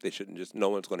engaged. They shouldn't no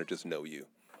one's going to just know you.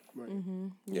 Right.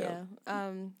 Yeah.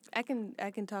 I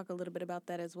can talk a little bit about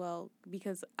that as well,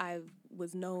 because I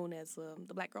was known as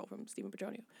the black girl from Stephen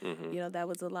Petronio. That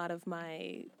was a lot of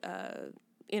my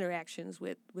interactions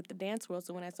with the dance world.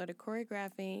 So when I started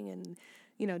choreographing and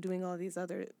doing all these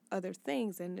other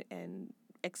things and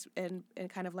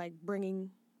kind of like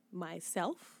bringing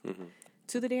myself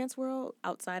to the dance world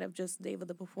outside of just Dava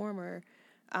the performer,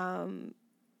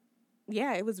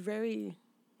 yeah, it was very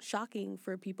shocking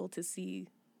for people to see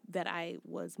that I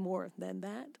was more than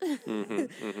that. I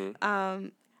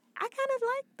kind of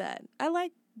like that. I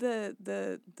like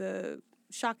the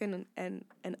shock and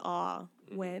awe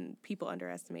when people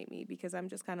underestimate me, because I'm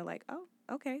just kind of like, oh,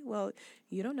 okay, well,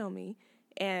 you don't know me,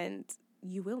 and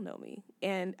you will know me,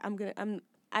 and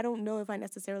I don't know if I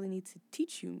necessarily need to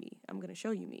teach you me. I'm gonna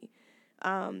show you me.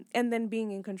 And then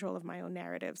being in control of my own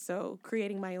narrative. So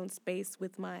creating my own space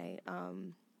with my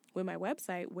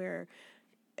website, where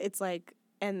it's like,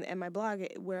 and my blog,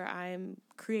 where I'm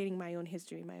creating my own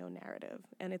history, my own narrative.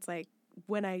 And it's like,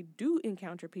 when I do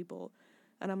encounter people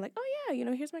and I'm like, oh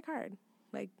yeah, here's my card.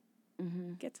 Like,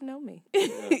 get to know me,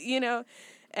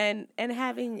 and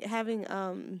having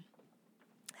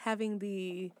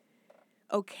the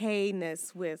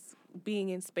okayness with being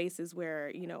in spaces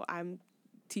where, I'm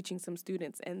teaching some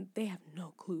students and they have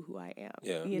no clue who I am,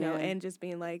 and just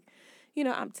being like,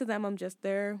 to them, I'm just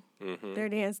their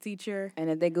dance teacher. And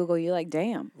if they Google you, like,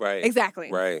 damn. Right.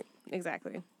 Exactly. Right.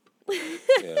 Exactly.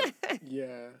 Yeah.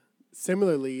 Yeah.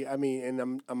 Similarly, I mean,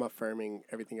 and I'm affirming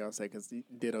everything else I say, because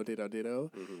ditto, ditto,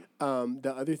 ditto.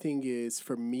 The other thing is,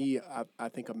 for me, I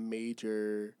think a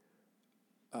major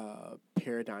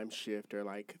paradigm shift, or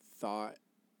like thought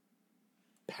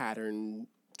pattern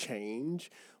change,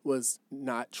 was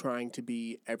not trying to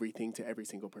be everything to every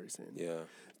single person. Yeah.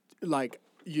 Like,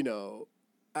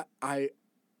 I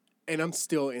and I'm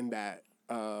still in that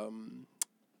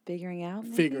Figuring out,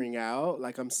 maybe? figuring out,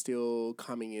 like, I'm still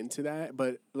coming into that.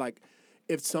 But like,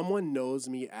 if someone knows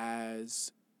me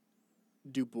as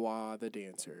Dubois the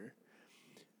dancer,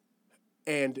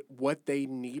 and what they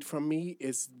need from me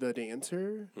is the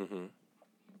dancer,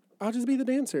 I'll just be the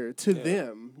dancer to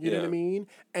them. You know what I mean?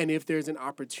 And if there's an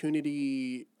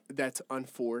opportunity that's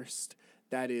unforced,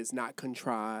 that is not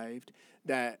contrived,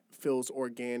 that feels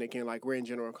organic, and like we're in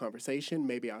general conversation,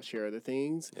 maybe I'll share other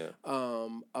things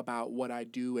about what I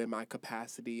do and my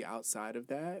capacity outside of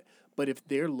that. But if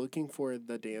they're looking for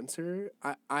the dancer,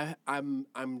 I'm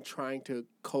trying to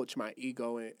coach my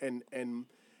ego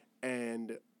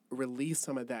and release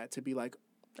some of that, to be like,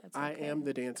 I am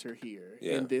the dancer here.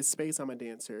 Yeah. In this space, I'm a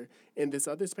dancer. In this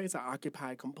other space, I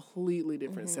occupy a completely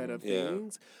different set of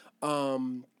things.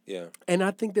 Yeah. And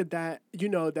I think that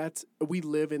that's, we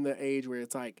live in the age where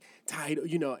it's like title,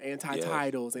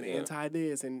 anti-titles and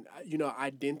anti-this, and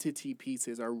identity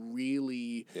pieces are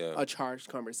really a charged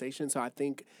conversation. So I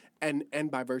think,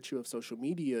 and by virtue of social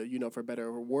media, for better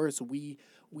or worse, we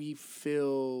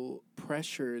feel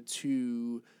pressure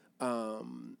to,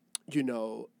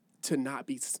 to not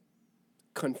be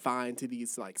confined to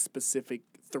these like specific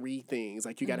 3 things.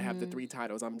 Like, you got to have the 3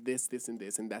 titles. I'm this, this, and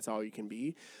this, and that's all you can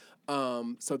be.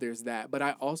 So there's that. But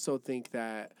I also think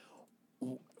that,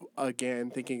 again,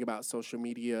 thinking about social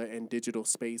media and digital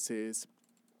spaces,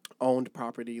 owned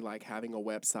property, like having a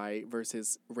website,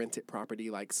 versus rented property,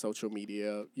 like social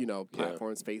media,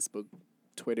 platforms, Facebook,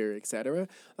 Twitter, etc.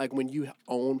 Like, when you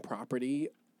own property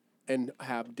and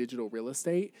have digital real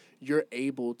estate, you're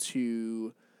able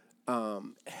to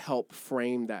help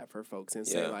frame that for folks and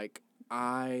say, like,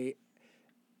 I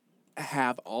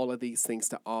have all of these things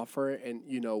to offer, and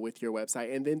with your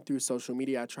website, and then through social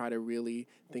media, I try to really,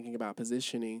 thinking about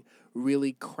positioning,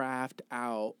 really craft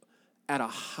out at a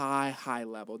high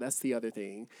level. That's the other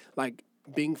thing, like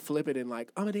being flippant and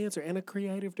like, I'm a dancer and a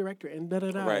creative director and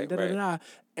da-da-da,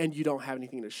 and you don't have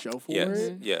anything to show for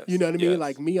it. Yes. You know what I mean?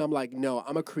 Like me, I'm like, no,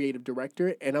 I'm a creative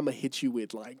director, and I'm going to hit you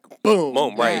with like, boom.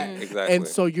 Right, exactly. And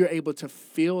so you're able to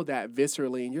feel that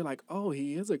viscerally, and you're like, oh,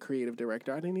 he is a creative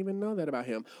director. I didn't even know that about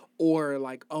him. Or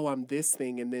like, oh, I'm this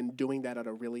thing, and then doing that at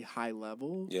a really high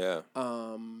level. Yeah.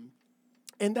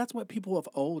 And that's what people of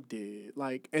old did.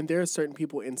 Like, and there are certain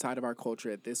people inside of our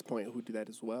culture at this point who do that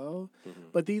as well.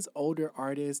 But these older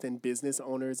artists and business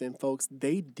owners and folks,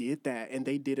 they did that, and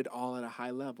they did it all at a high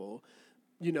level.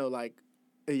 Like,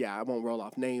 I won't roll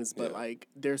off names, but like,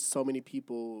 there's so many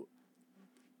people,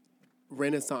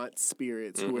 Renaissance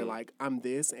spirits, who are like, I'm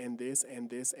this and this and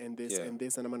this and this and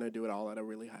this, and I'm going to do it all at a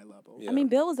really high level. I mean,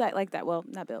 Bill was like that. Well,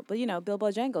 not Bill, but Bill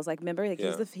Bojangles. Like, remember, like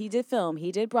he did film,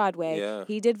 he did Broadway,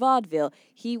 he did vaudeville,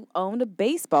 he owned a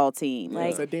baseball team. He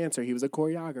was a dancer, he was a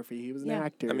choreographer, he was an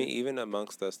actor. I mean, even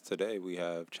amongst us today, we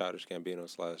have Childish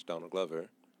Gambino / Donald Glover.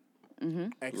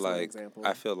 Excellent example.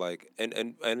 I feel like, and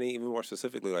even more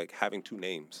specifically, like having 2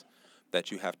 names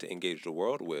that you have to engage the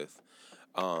world with.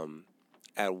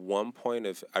 At one point,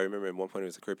 I remember at one point in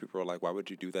his career, people were like, why would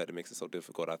you do that? It makes it so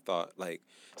difficult. I thought, like,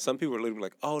 some people were literally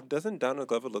like, oh, doesn't Donald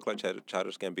Glover look like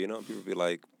Childish Gambino? And people would be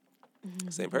like,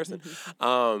 same person.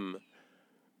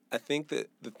 I think that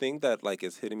the thing that, like,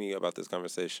 is hitting me about this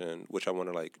conversation, which I want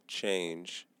to, like,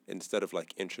 change, instead of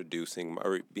like introducing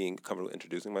or being comfortable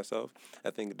introducing myself,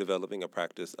 I think developing a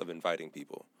practice of inviting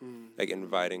people, like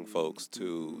inviting folks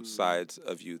to sides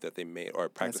of you that they may, or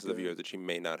practices of yours that you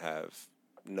may not have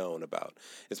known about,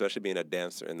 especially being a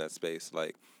dancer in that space.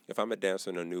 Like if I'm a dancer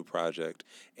in a new project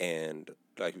and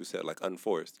like you said, like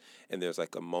unforced, and there's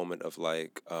like a moment of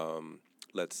like,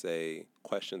 let's say,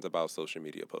 questions about social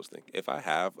media posting. If I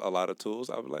have a lot of tools,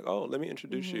 I would be like, oh, let me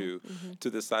introduce you to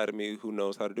this side of me who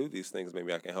knows how to do these things.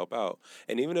 Maybe I can help out.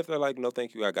 And even if they're like, no,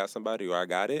 thank you, I got somebody or I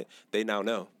got it, they now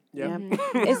know. Yeah.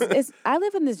 It's I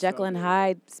live in this Jekyll and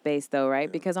Hyde space though,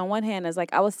 right? Because on one hand, it's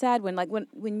like I was sad when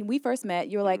we first met,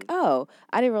 you were like, oh,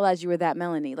 I didn't realize you were that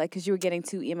Melanie, like because you were getting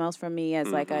 2 emails from me as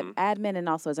like an admin and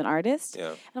also as an artist.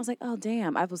 Yeah. And I was like, oh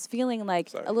damn, I was feeling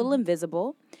like a little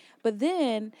invisible. But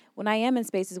then when I am in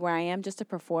spaces where I am just a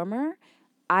performer,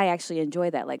 I actually enjoy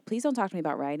that. Like, please don't talk to me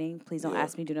about writing. Please don't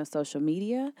ask me to do no social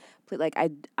media. Like,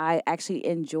 I actually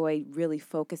enjoy really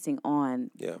focusing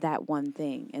on that one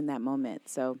thing in that moment.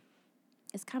 So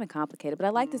it's kind of complicated. But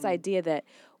I like this idea that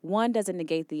one doesn't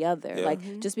negate the other. Yeah.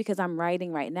 Like, just because I'm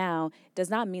writing right now does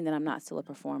not mean that I'm not still a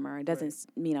performer. It doesn't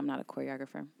mean I'm not a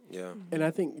choreographer. Yeah. And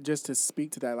I think just to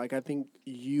speak to that, like I think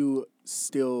you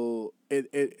still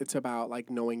it's about like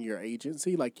knowing your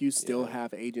agency. Like you still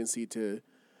have agency to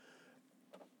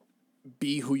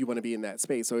be who you want to be in that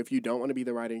space. So if you don't want to be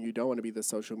the writer, you don't want to be the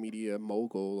social media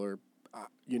mogul or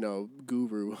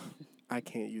guru. I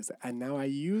can't use it. And now I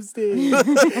used it.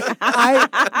 I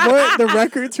want the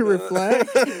record to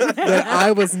reflect that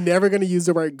I was never going to use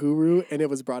the word guru, and it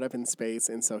was brought up in space,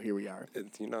 and so here we are.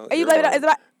 Are you blaming it?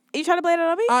 Are you trying to blame it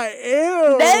on me? I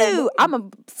am. No, I'm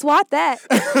going to swat that.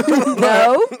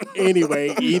 No.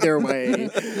 Anyway, either way,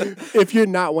 if you're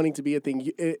not wanting to be a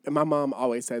thing, my mom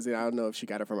always says it. I don't know if she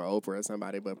got it from Oprah or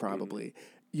somebody, but probably.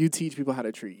 You teach people how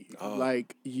to treat you.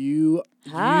 Like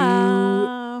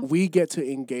we get to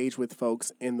engage with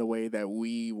folks in the way that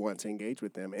we want to engage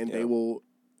with them, and they will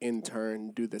in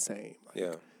turn do the same.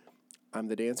 Like, I'm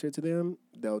the dancer to them,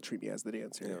 they'll treat me as the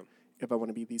dancer. Yeah. If I want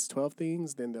to be these 12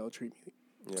 things, then they'll treat me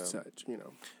such,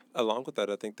 Along with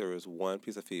that, I think there was one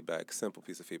piece of feedback, simple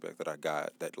piece of feedback that I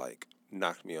got that like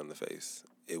knocked me on the face.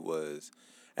 It was,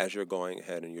 as you're going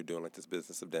ahead and you're doing like this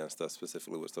business of dance stuff,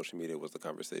 specifically with social media was the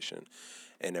conversation.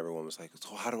 And everyone was like,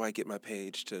 so how do I get my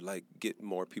page to like get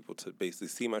more people to basically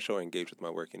see my show or engage with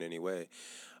my work in any way?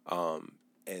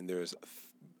 And there's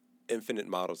infinite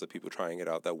models of people trying it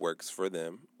out that works for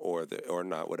them or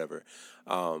not, whatever.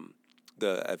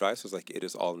 The advice was like, it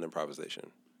is all an improvisation.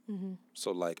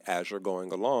 So like as you're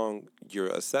going along, you're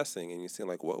assessing and you're seeing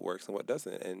like what works and what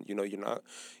doesn't. And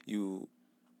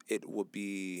it would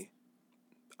be,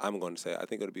 I'm going to say, I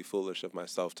think it would be foolish of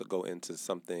myself to go into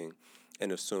something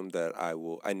and assume that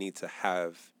I need to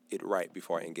have it right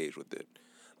before I engage with it.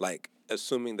 Like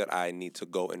assuming that I need to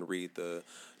go and read the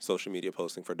Social Media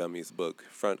Posting for Dummies book,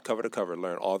 front cover to cover,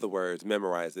 learn all the words,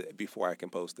 memorize it before I can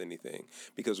post anything.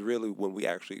 Because really when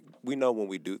we know when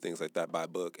we do things like that by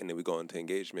book and then we go into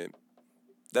engagement,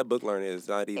 that book learning is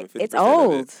not even 50% it's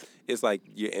old. of it. It's like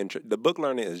the book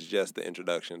learning is just the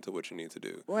introduction to what you need to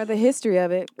do. Or the history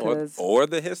of it. Or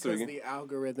the history. Because the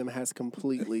algorithm has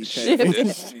completely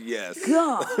changed. Yes.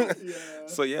 God.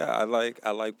 So yeah, I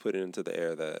like putting into the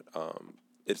air that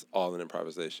it's all an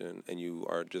improvisation and you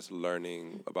are just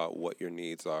learning about what your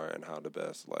needs are and how to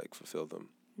best like fulfill them.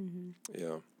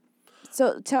 Yeah. So,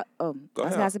 I was Go ahead.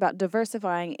 going to ask about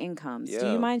diversifying incomes. Yeah.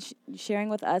 Do you mind sharing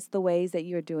with us the ways that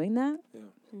you're doing that? Yeah.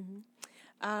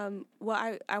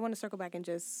 Well, I want to circle back and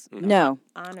just No.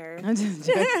 honor. I'm just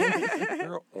joking.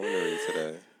 You're ornery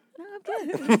today. No, I'm good.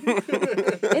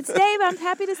 It's Dave. I'm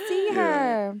happy to see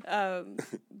her.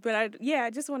 But I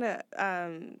just want to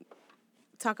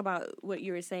talk about what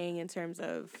you were saying in terms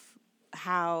of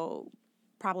how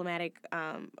problematic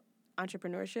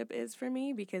entrepreneurship is for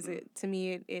me, because to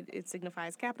me it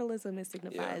signifies capitalism. It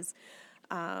signifies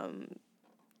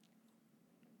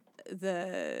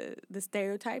the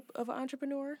stereotype of an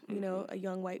entrepreneur. You know, a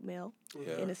young white male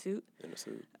in a suit.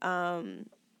 And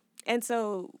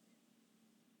so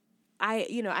I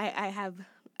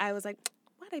was like,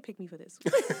 why'd they pick me for this?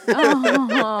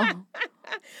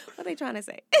 What are they trying to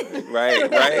say? Right.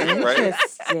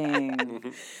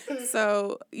 Interesting.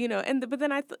 So, but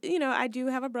then I do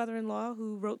have a brother-in-law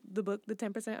who wrote the book, The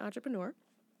 10% Entrepreneur.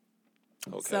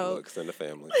 Okay, So, it's in the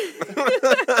family.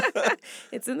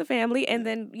 It's in the family. And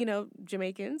then,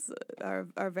 Jamaicans are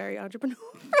very entrepreneurial.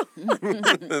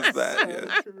 That's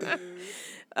that,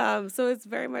 yeah. So it's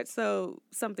very much so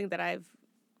something that I've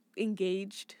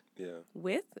engaged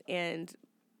with. And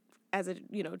as a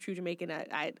true Jamaican,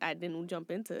 I didn't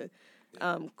jump into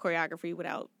choreography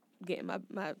without getting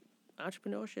my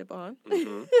entrepreneurship on.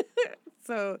 Mm-hmm.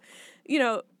 So, you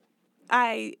know,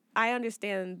 I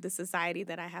understand the society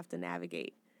that I have to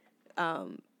navigate.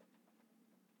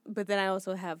 But then I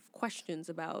also have questions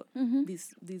about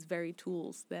these very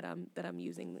tools that I'm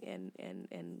using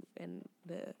and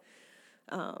the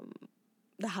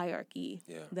hierarchy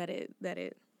that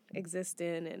it exists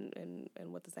in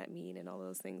and what does that mean and all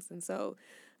those things. And so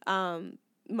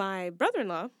my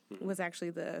brother-in-law was actually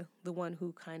the one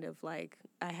who kind of like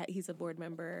he's a board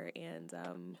member, and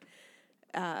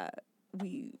I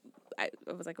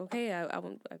was like, okay, I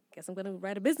guess I'm gonna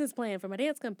write a business plan for my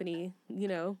dance company, you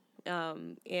know.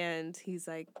 And he's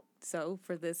like, so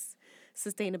for this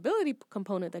sustainability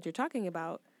component that you're talking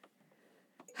about,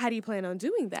 how do you plan on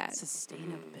doing that?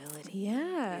 Sustainability.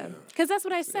 Yeah, because that's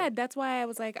what I said. That's why I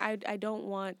was like, I don't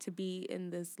want to be in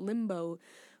this limbo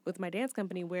with my dance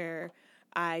company where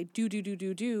I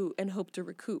do and hope to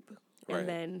recoup, and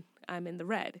then I'm in the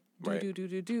red.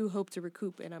 Do, hope to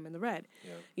recoup, and I'm in the red.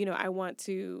 Yeah. You know, I want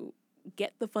to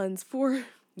get the funds for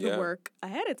the work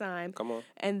ahead of time. Come on.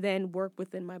 And then work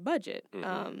within my budget.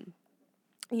 Mm-hmm.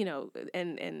 You know,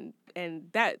 and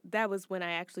that was when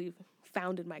I actually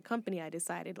founded my company. I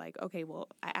decided, like, okay, well,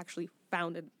 I actually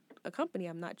founded a company.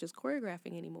 I'm not just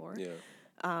choreographing anymore. Yeah.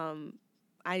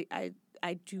 I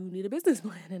do need a business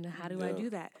plan, and how do I do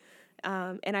that?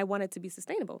 And I want it to be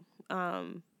sustainable.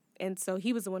 And so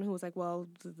he was the one who was like, well,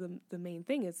 the main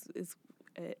thing is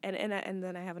and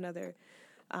then I have another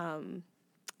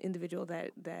individual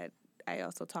that I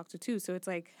also talk to too. So it's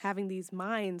like having these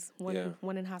minds,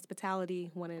 one in hospitality,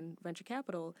 one in venture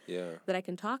capital, that I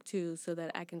can talk to so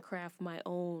that I can craft my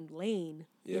own lane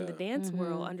in the dance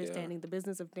world, understanding the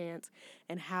business of dance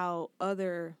and how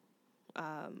other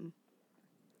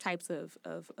types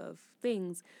of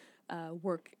things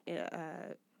work.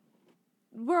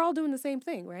 We're all doing the same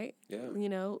thing, right? Yeah. You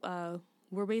know,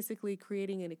 we're basically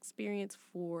creating an experience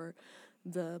for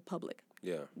the public.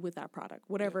 Yeah. With our product,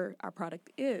 whatever our product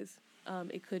is.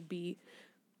 It could be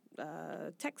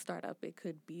a tech startup. It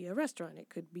could be a restaurant. It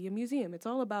could be a museum. It's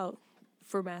all about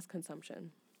for mass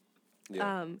consumption.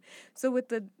 Yeah. So with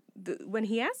the when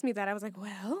he asked me that, I was like,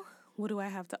 well, what do I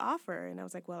have to offer? And I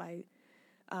was like, well, I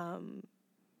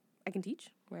can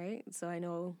teach, right? So I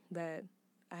know that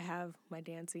I have my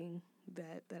dancing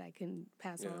that I can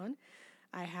pass on.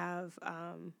 I have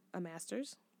a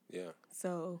master's. Yeah.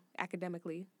 So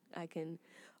academically, I can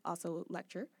also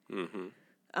lecture.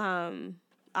 Mm-hmm.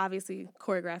 Obviously,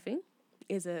 choreographing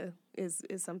is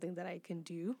something that I can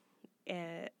do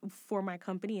for my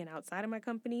company and outside of my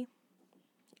company,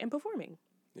 and performing.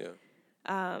 Yeah.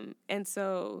 And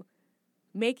so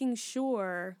making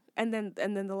sure, and then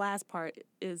the last part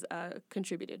is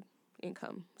contributed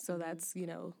income. So that's, you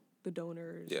know, the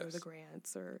donors or the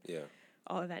grants or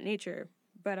all of that nature.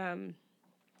 But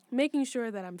making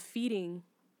sure that I'm feeding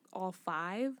all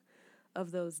 5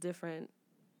 of those different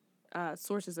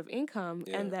sources of income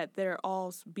and that they're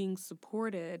all being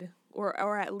supported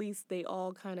or at least they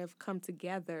all kind of come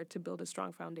together to build a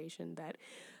strong foundation that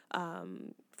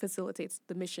facilitates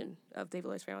the mission of David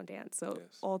Lloyd Sparrow Dance. So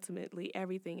ultimately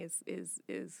everything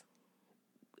is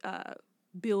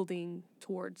building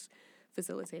towards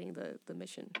facilitating the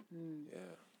mission. Yeah.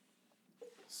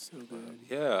 So good.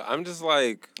 Yeah, I'm just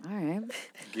like all right,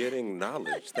 getting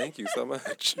knowledge. Thank you so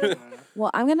much. Well,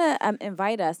 I'm gonna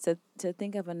invite us to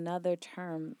think of another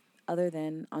term other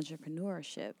than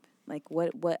entrepreneurship. Like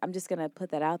what I'm just gonna put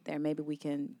that out there. Maybe we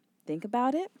can think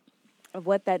about it, of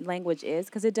what that language is,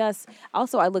 because it does.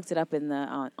 Also, I looked it up in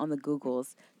the on the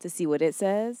Googles to see what it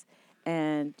says.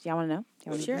 And y'all want to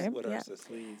know? Sure. Yeah.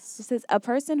 It says a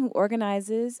person who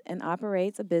organizes and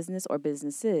operates a business or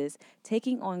businesses,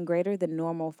 taking on greater than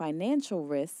normal financial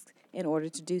risks in order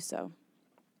to do so.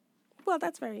 Well,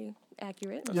 that's very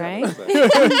accurate, right?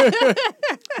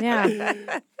 Yeah.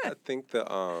 I think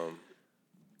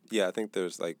I think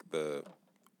there's like the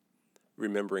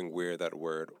remembering where that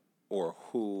word or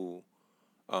who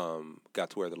got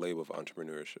to wear the label of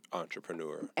entrepreneur.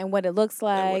 And what it looks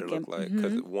like. And what it looked like.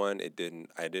 Because one, I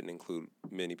didn't include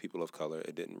many people of color.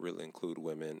 It didn't really include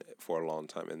women for a long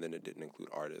time. And then it didn't include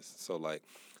artists. So like,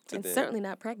 and certainly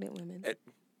not pregnant women.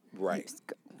 Right.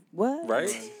 What?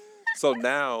 Right? So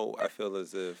now I feel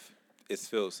as if it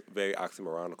feels very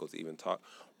oxymoronical to even talk.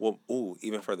 Well,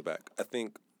 even further back. I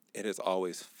think it has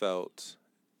always felt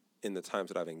in the times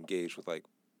that I've engaged with like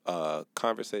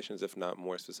conversations, if not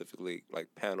more specifically, like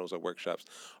panels or workshops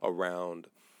around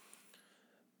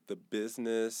the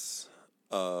business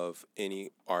of any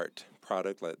art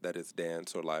product like that is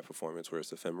dance or live performance where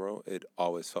it's ephemeral, it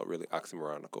always felt really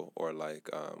oxymoronical, or like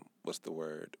what's the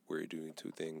word where you're doing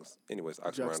two things? Anyways,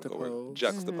 oxymoronical.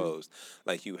 Juxtaposed.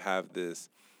 Like you have this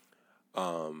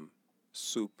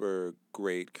super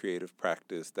great creative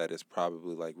practice that is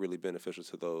probably like really beneficial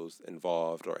to those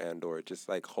involved, or it just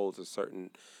like holds a certain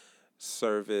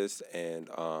service and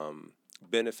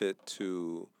benefit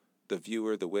to the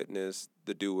viewer, the witness,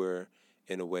 the doer,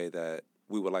 in a way that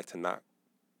we would like to not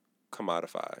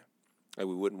commodify. Like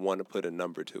we wouldn't want to put a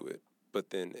number to it.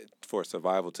 But then for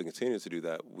survival to continue to do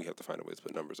that, we have to find a way to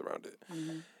put numbers around it.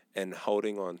 Mm-hmm. And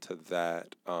holding on to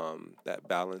that that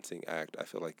balancing act, I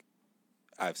feel like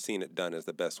I've seen it done as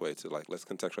the best way to, like, let's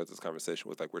contextualize this conversation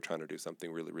with, like, we're trying to do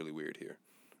something really, really weird here.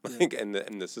 Like, and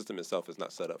the system itself is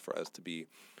not set up for us to be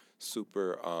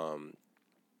super,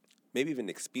 maybe even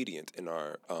expedient in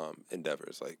our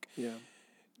endeavors. Like,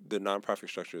 the nonprofit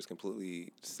structure is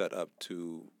completely set up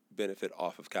to benefit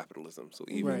off of capitalism. So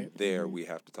even there, we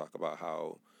have to talk about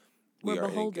how we're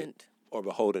beholden. Or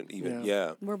beholden, even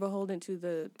we're beholden to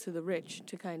the rich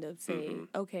to kind of say,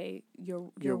 okay,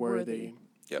 you're worthy.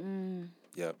 Yep.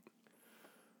 Yep.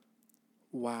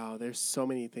 Wow, there's so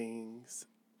many things.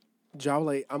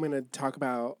 Jawole, I'm going to talk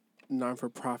about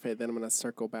non-for-profit, then I'm going to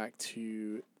circle back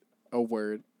to a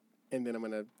word, and then I'm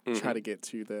going to try to get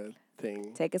to the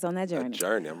thing. Take us on that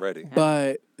journey. I'm ready.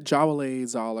 But Jawole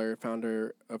Zoller,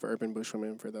 founder of Urban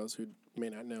Bushwomen, for those who may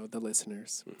not know, the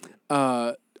listeners,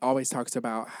 always talks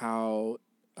about how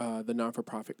the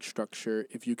non-for-profit structure,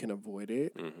 if you can avoid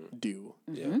it, do.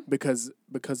 Yeah. Because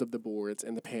of the boards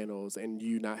and the panels and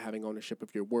you not having ownership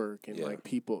of your work and like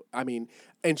people, I mean,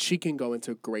 and she can go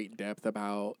into great depth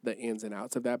about the ins and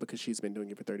outs of that because she's been doing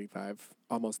it for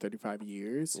almost 35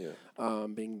 years,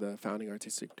 being the founding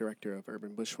artistic director of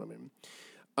Urban Bushwomen.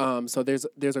 So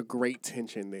there's a great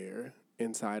tension there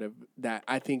inside of that,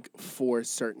 I think, for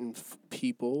certain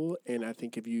people. And I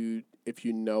think if you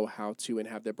know how to and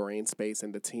have the brain space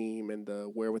and the team and the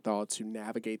wherewithal to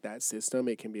navigate that system,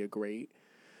 it can be a great,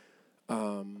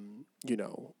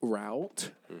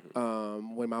 route.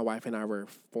 When my wife and I were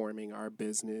forming our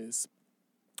business,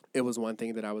 it was one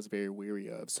thing that I was very weary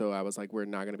of. So I was like, we're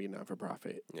not going to be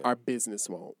non-for-profit. Yeah. Our business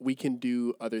won't. We can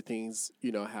do other things,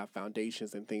 have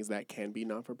foundations and things that can be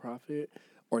non-for-profit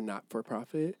or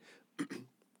not-for-profit.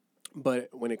 But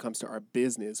when it comes to our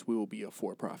business, we will be a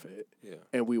for-profit. Yeah.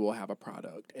 And we will have a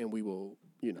product, and we will,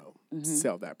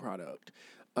 sell that product.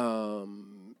 So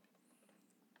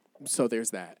there's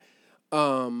that.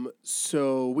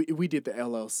 So we did the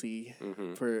LLC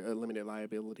for a limited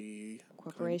liability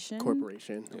corporation.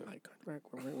 Yeah. Like,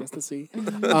 what's the C?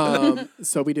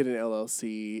 So we did an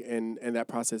LLC, and that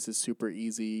process is super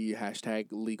easy.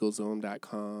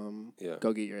 #LegalZoom.com. Yeah.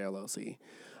 Go get your LLC.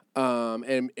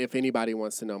 And if anybody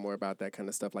wants to know more about that kind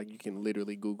of stuff, like, you can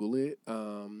literally Google it.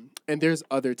 And there's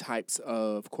other types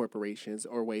of corporations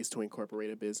or ways to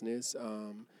incorporate a business.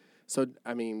 So,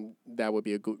 I mean, that would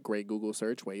be a great Google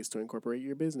search, ways to incorporate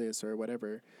your business or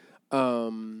whatever.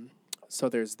 So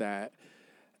there's that.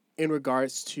 In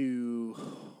regards to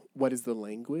what is the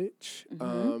language,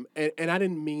 and I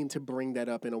didn't mean to bring that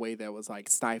up in a way that was, like,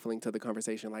 stifling to the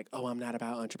conversation, like, oh, I'm not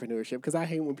about entrepreneurship, because I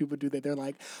hate when people do that. They're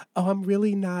like, oh, I'm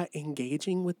really not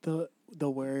engaging with the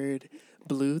word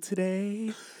blue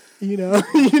today. And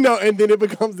then it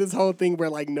becomes this whole thing where,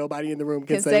 like, nobody in the room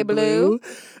can say blue.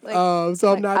 Like,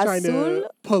 so I'm not trying to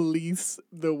police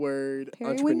the word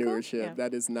entrepreneurship. Yeah.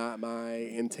 That is not my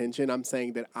intention. I'm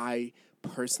saying that I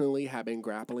personally have been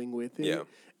grappling with it. Yeah.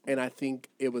 And I think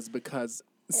it was because,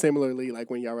 similarly,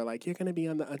 like, when y'all were like, you're going to be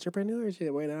on the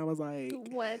entrepreneurship, when I was like,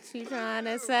 what you trying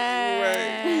to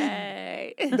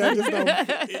say? Right. That just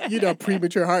don't,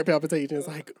 premature heart palpitations.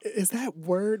 Like, is that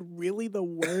word really the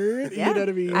word? Yeah. You know what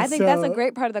I mean? I think that's a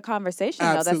great part of the conversation,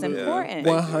 absolutely. Though. That's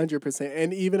important. 100%.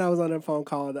 And even I was on a phone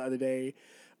call the other day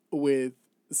with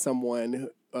someone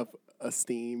of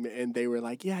esteem, and they were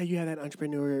like, yeah, you have that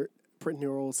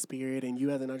entrepreneurial spirit, and you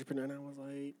as an entrepreneur. And I was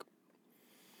like,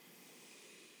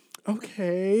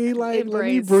 okay, like, let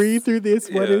me breathe through this.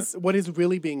 Yeah. What is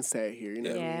really being said here? You know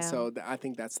what I mean? So I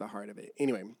think that's the heart of it.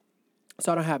 Anyway,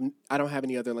 so I don't have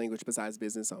any other language besides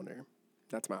business owner.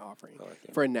 That's my offering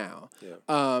for now. Yeah.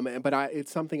 But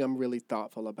it's something I'm really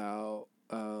thoughtful about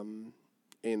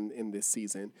in this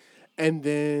season. And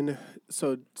then,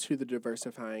 so to the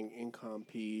diversifying income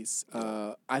piece,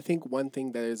 I think one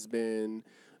thing that has been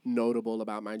notable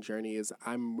about my journey is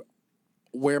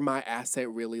where my asset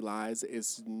really lies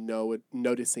is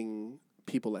noticing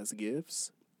people as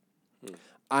gifts.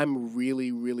 I'm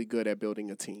really, really good at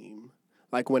building a team.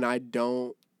 Like, when I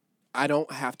don't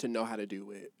have to know how to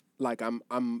do it. Like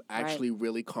I'm actually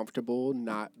really comfortable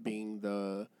not being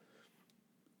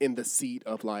in the seat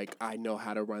of like, I know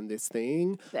how to run this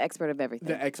thing. The expert of everything.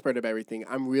 The expert of everything.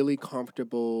 I'm really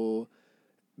comfortable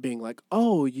being like,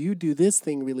 oh, you do this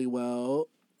thing really well.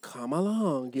 Come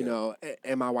along, you know.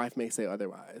 And my wife may say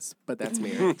otherwise, but that's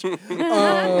marriage.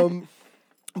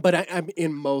 But I'm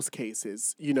in most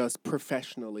cases, you know,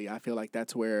 professionally, I feel like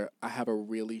that's where I have a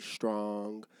really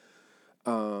strong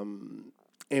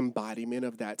embodiment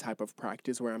of that type of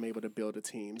practice where I'm able to build a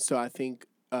team. So I think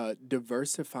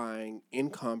diversifying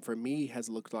income for me has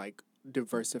looked like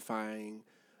diversifying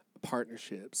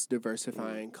partnerships,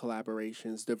 diversifying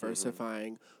collaborations,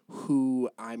 diversifying who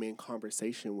I'm in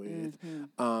conversation with.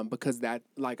 Because that,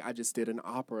 like, I just did an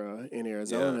opera in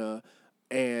Arizona.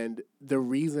 And the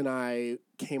reason I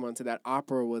came onto that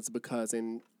opera was because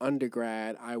in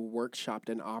undergrad, I workshopped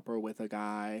an opera with a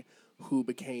guy who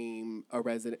became a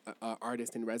resident,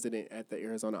 artist in resident at the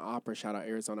Arizona Opera. Shout out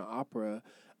Arizona Opera.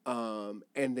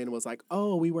 And then was like,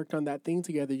 oh, we worked on that thing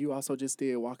together. You also just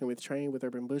did Walking with Train with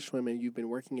Urban Bushwomen. You've been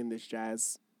working in this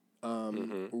jazz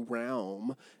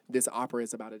realm. This opera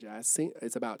is about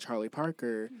it's about Charlie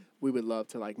Parker. We would love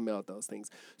to like meld those things.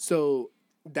 So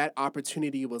that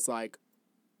opportunity was like,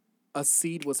 a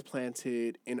seed was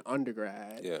planted in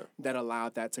undergrad that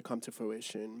allowed that to come to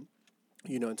fruition,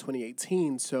 you know, in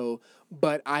 2018. So,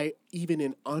 but even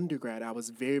in undergrad, I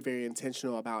was very, very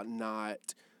intentional about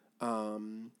not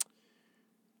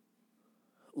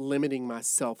limiting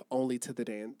myself only to the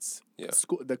dance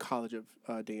school, the College of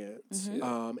Dance,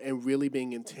 and really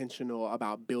being intentional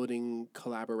about building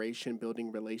collaboration,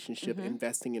 building relationship,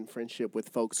 investing in friendship with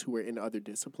folks who are in other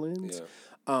disciplines,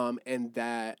 and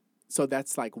that. So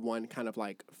that's like one kind of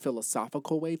like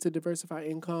philosophical way to diversify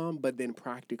income, but then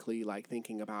practically like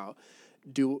thinking about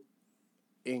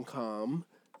income,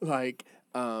 like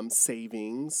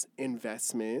savings,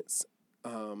 investments,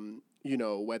 you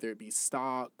know, whether it be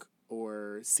stock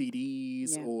or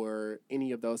CDs or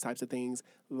any of those types of things,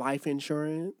 life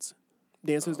insurance.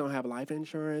 Dancers don't have life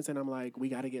insurance, and I'm like, we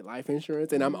got to get life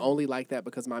insurance. And I'm only like that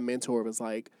because my mentor was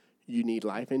like, you need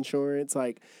life insurance,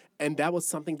 like, and that was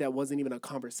something that wasn't even a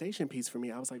conversation piece for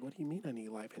me. I was like, what do you mean I need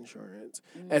life insurance?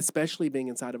 Especially being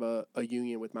inside of a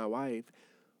union with my wife,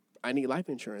 I need life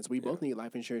insurance. We both need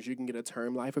life insurance. You can get a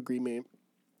term life agreement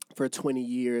for 20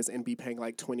 years and be paying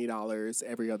like $20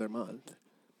 every other month.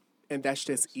 And that's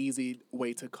just easy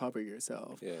way to cover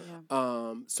yourself.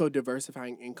 So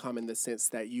diversifying income in the sense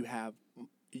that you have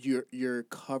you're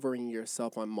covering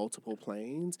yourself on multiple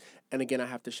planes. And again, I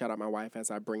have to shout out my wife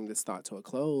as I bring this thought to a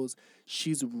close.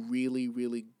 She's really,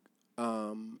 really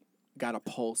got a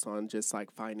pulse on just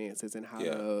like finances and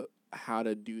how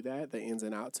to do that, the ins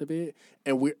and outs of it.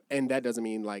 And that doesn't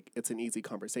mean like it's an easy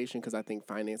conversation, because I think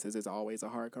finances is always a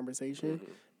hard conversation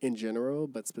in general,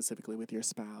 but specifically with your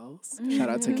spouse. Shout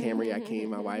out to Camry Akeem,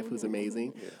 my wife, who's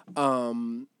amazing.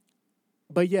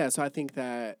 But yeah, so I think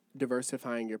that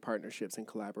diversifying your partnerships and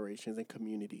collaborations and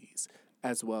communities,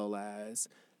 as well as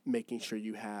making sure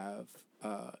you have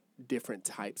different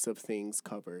types of things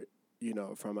covered, you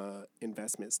know, from a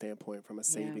investment standpoint, from a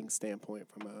savings standpoint,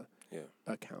 from a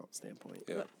account standpoint.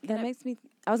 That makes me,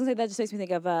 I was going to say, that just makes me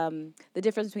think of the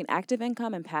difference between active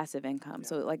income and passive income.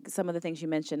 So like some of the things you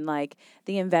mentioned, like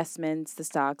the investments, the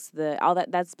stocks, all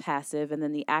that's passive. And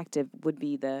then the active would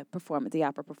be the performance, the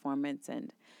opera performance,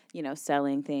 and, you know,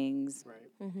 selling things. Right.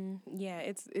 Yeah,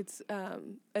 it's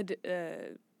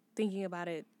thinking about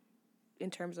it in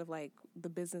terms of like the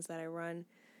business that I run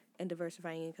and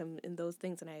diversifying income in those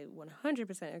things. And I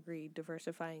 100% agree,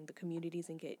 diversifying the communities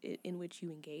in which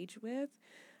you engage with,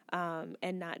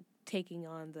 and not taking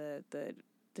on the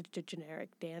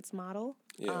generic dance model,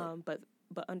 but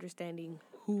understanding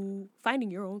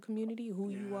finding your own community, who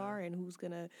you are, and who's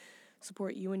going to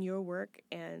support you in your work,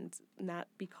 and not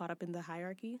be caught up in the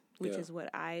hierarchy, which is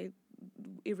what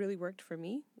it really worked for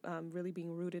me, really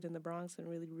being rooted in the Bronx and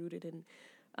really rooted in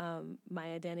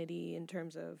my identity in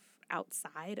terms of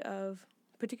outside of,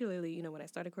 particularly, you know, when I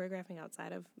started choreographing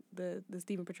outside of the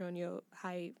Stephen Petronio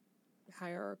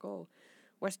hierarchical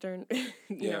Western,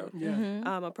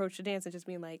 approach to dance, and just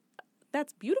being like,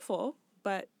 that's beautiful,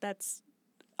 but that's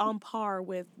on par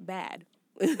with bad.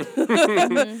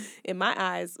 In my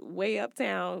eyes, way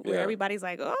uptown, where everybody's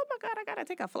like, oh my God, I gotta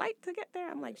take a flight to get there.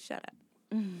 I'm like, shut up.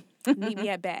 Meet me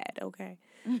at bad, okay?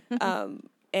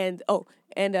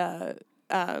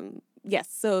 Yes,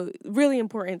 so really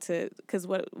important because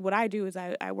what I do is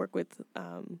I work with,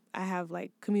 I have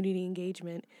like community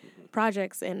engagement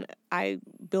projects, and I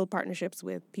build partnerships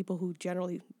with people who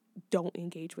generally don't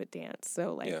engage with dance.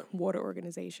 So like water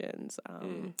organizations,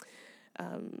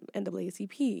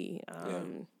 NAACP,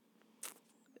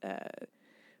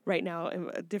 right now in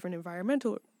different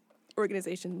environmental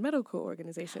organizations, medical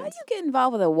organizations. How do you get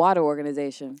involved with a water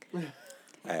organization?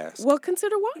 Ask. Well,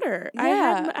 consider water.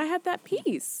 Yeah. I had that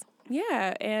piece.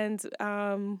 Yeah, and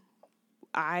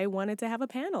I wanted to have a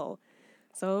panel,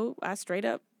 so I straight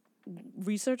up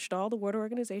researched all the water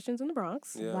organizations in the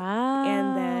Bronx, Yeah. Wow.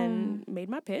 and then made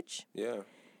my pitch. Yeah.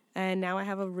 And now I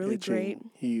have a really great.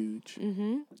 Huge.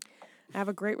 I have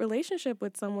a great relationship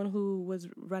with someone who was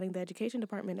running the education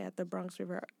department at the Bronx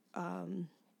River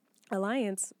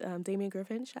Alliance, Damian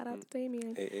Griffin. Shout out to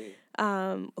Damian. Hey.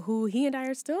 Who he and I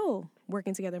are still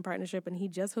working together in partnership, and he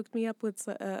just hooked me up with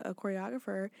a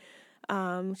choreographer.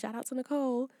 Shout out to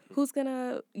Nicole, who's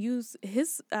gonna use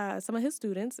his some of his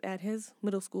students at his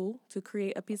middle school to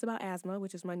create a piece about asthma,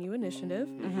 which is my new initiative.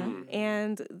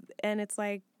 And it's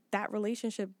like that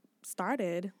relationship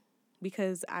started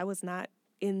because I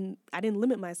didn't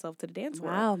limit myself to the dance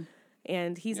world. Wow.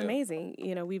 And he's Yeah. amazing.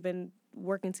 You know, we've been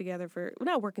working together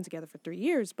not working together for 3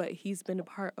 years, but he's been a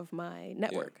part of my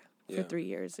network for Yeah. 3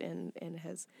 years and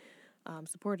has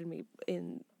supported me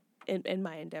in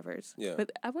my endeavors. Yeah.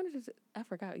 But I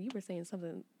forgot, you were saying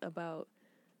something about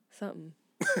something.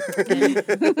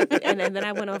 and then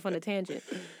I went off on a tangent.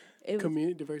 It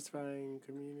was, Diversifying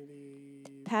community.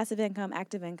 Passive income,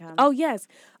 active income. oh, yes.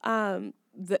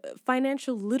 The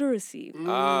financial literacy. You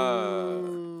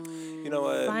know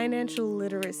what? Financial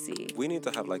literacy. We need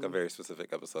to have like a very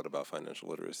specific episode about financial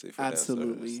literacy for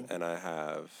Absolutely. dancers. And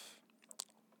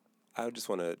I just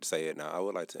want to say it now. I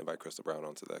would like to invite Crystal Brown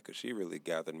onto that because she really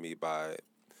gathered me by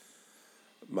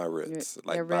my roots,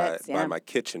 your by roots, yeah. my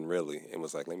kitchen, really, and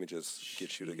was like, let me just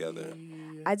get you together.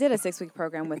 I did a 6-week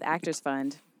program with Actors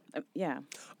Fund. Yeah.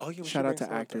 Oh, yeah. Shout out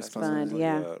to Actors Fund.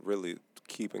 Yeah. Really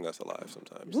keeping us alive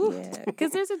sometimes. Yeah,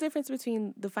 because there's a difference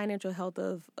between the financial health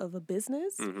of a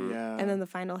business Yeah. and then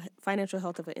the financial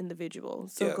health of an individual.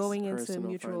 So Yes. going into Personal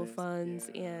mutual finance, funds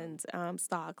yeah. and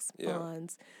stocks, Yeah.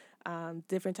 bonds,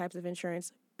 different types of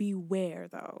insurance. Beware,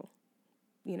 though.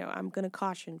 You know, I'm going to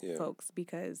caution Yeah. folks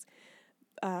because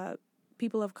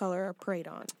people of color are preyed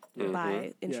on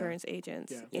by insurance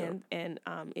agents, Yeah. and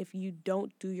if you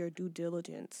don't do your due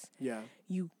diligence, Yeah.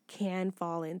 you can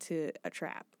fall into a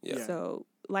trap. Yeah. Yeah. So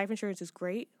life insurance is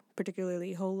great,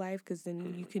 particularly whole life, because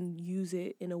then you can use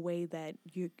it in a way that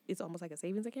it's almost like a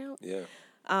savings account. Yeah.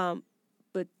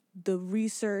 But the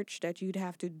research that you'd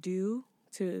have to do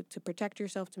to protect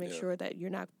yourself, to make Yeah. sure that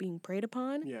you're not being preyed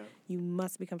upon, Yeah. you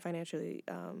must become financially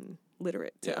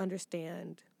literate to Yeah.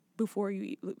 understand before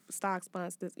you stocks,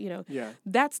 bonds, Yeah.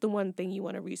 that's the one thing you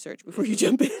want to research before you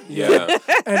jump in. Yeah.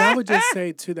 And I would just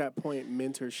say to that point,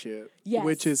 mentorship, Yes.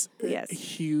 which is Yes.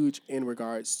 huge in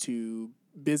regards to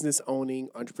business owning,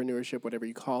 entrepreneurship, whatever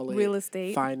you call it, Real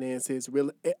estate. finances.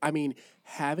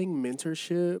 Having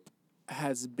mentorship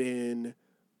has been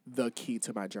the key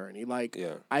to my journey. Like,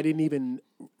 Yeah. I didn't even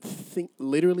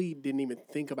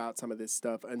think about some of this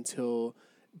stuff until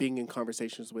being in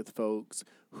conversations with folks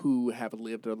who have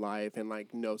lived a life and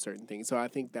like know certain things. So I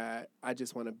think that I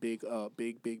just want to big up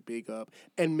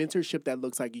and mentorship that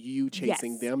looks like you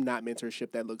chasing Yes. them, not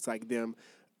mentorship that looks like them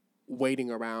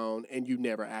waiting around and you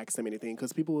never ask them anything.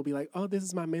 Because people will be like, oh, this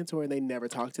is my mentor, and they never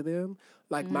talk to them.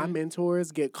 Like my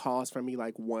mentors get calls from me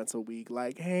like once a week,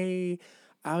 like, hey,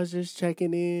 I was just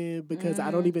checking in because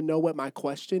I don't even know what my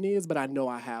question is, but I know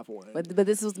I have one. But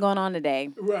this was going on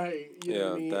today. Right. You know Yeah,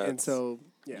 what I mean? And that's- so,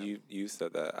 yeah. You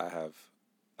said that I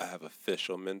have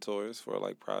official mentors for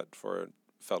like for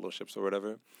fellowships or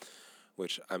whatever,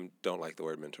 which I don't like the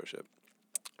word mentorship.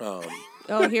 Oh,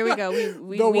 here we go.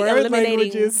 We The word eliminating.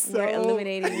 language is We're so-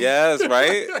 eliminating. Yes,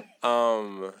 right.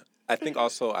 I think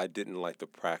also I didn't like the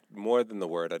more than the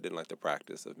word. I didn't like the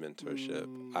practice of mentorship.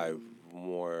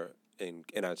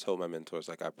 And I told my mentors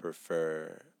like I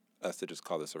prefer us to just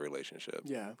call this a relationship.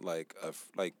 Yeah. Like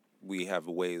we have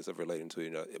ways of relating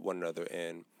to one another,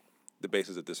 and the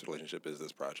basis of this relationship is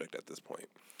this project at this point.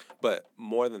 But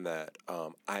more than that,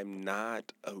 I'm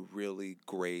not a really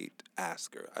great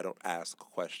asker. I don't ask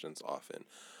questions often.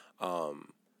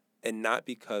 And not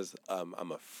because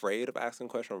I'm afraid of asking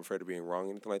questions, I'm afraid of being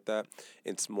wrong, anything like that.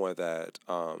 It's more that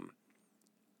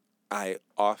I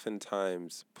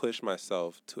oftentimes push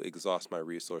myself to exhaust my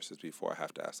resources before I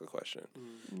have to ask a question.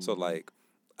 So, like,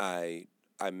 I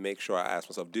make sure I ask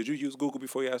myself, did you use Google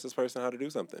before you asked this person how to do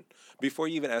something? Before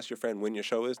you even ask your friend when your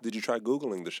show is, did you try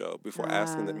Googling the show before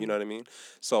asking them? You know what I mean?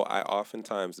 So I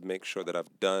oftentimes make sure that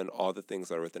I've done all the things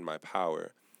that are within my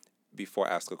power before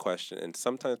I ask a question. And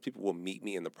sometimes people will meet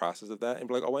me in the process of that and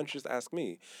be like, oh, why don't you just ask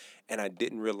me? And I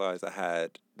didn't realize I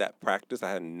had that practice.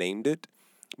 I hadn't named it.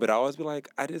 But I always be like,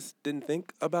 I just didn't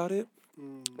think about it.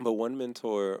 But one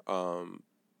mentor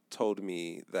told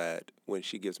me that when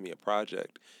she gives me a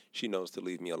project, she knows to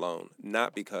leave me alone.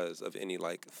 Not because of any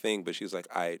like thing, but she's like,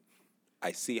 I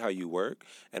see how you work,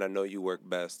 and I know you work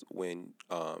best when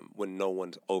no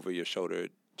one's over your shoulder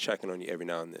checking on you every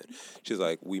now and then. She's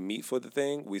like, we meet for the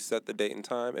thing, we set the date and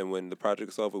time, and when the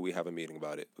project's over, we have a meeting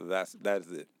about it. That's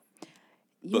it.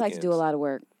 You like to do a lot of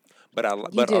work. But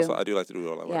also I do like to do a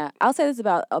lot of work. Yeah, I'll say this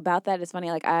about that. It's funny.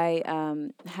 Like I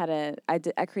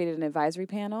I created an advisory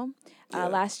panel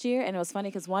last year, and it was funny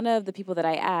because one of the people that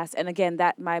I asked, and again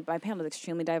that my panel is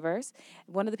extremely diverse.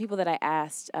 One of the people that I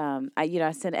asked,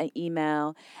 I sent an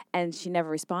email, and she never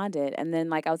responded. And then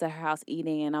like I was at her house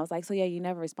eating, and I was like, so yeah, you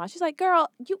never respond. She's like, girl,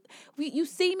 you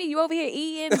see me, you over here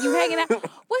eating, you hanging out.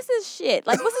 What's this shit?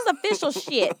 Like what's this official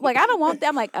shit? Like I don't want that.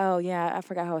 I'm like, oh yeah, I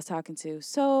forgot who I was talking to.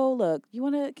 So look,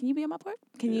 can you be on my part?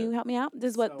 Can you help me out?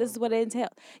 This is what it entails.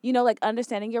 Like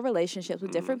understanding your relationships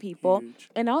with different people,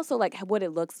 and also like what it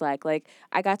looks like. Like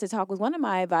I got to talk with one of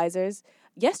my advisors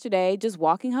yesterday, just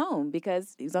walking home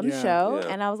because he was on the show,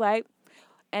 and I was like,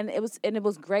 and it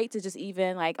was great to just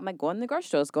even like I'm like go in the grocery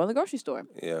store, let's go in the grocery store.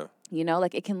 Yeah.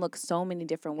 Like it can look so many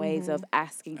different ways of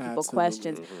asking people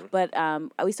questions. But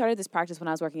we started this practice when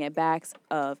I was working at Bax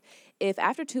of if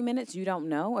after 2 minutes you don't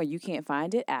know or you can't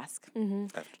find it, ask.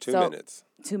 After 2 minutes.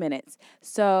 2 minutes.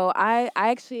 So I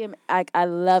actually am I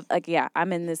love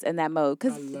I'm in that mode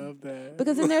I love that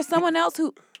because then there's someone else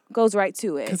who goes right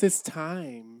to it because it's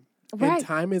time. Right. And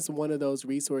time is one of those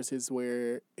resources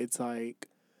where it's like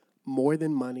more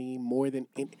than money, more than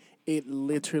it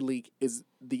literally is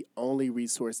the only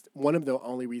resource, one of the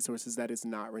only resources that is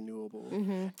not renewable.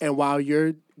 And while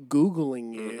you're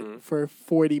Googling it for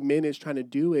 40 minutes trying to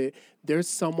do it, there's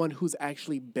someone who's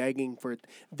actually begging for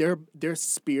their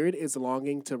spirit is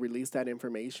longing to release that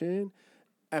information.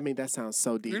 I mean, that sounds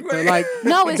so deep. They're like,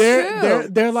 no, it's true.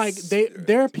 They're like,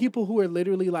 there are people who are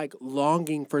literally like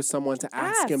longing for someone to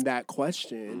ask him that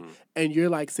question. And you're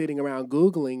like sitting around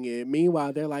Googling it.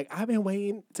 Meanwhile, they're like, I've been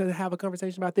waiting to have a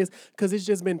conversation about this because it's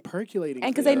just been percolating.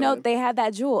 And because they know they have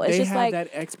that jewel. It's they just have like, that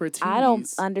expertise. I don't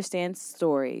understand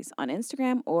stories on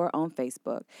Instagram or on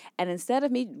Facebook. And instead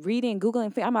of me reading,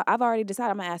 Googling, I've already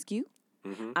decided I'm going to ask you.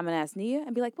 I'm going to ask Nia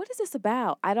and be like, what is this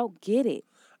about? I don't get it.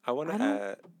 I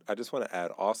just want to add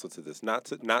also to this, not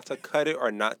to cut it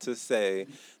or not to say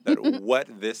that what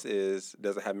this is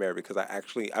doesn't have merit, because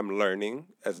I'm learning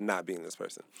as not being this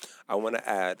person. I want to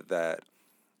add that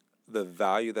the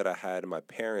value that I had in my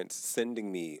parents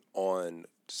sending me on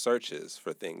searches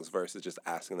for things versus just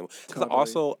asking them. Because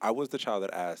also, I was the child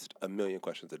that asked a million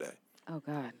questions a day. Oh,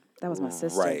 God. That was my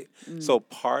sister. Right. So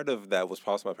part of that was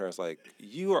also my parents like,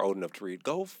 you are old enough to read.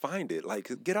 Go find it.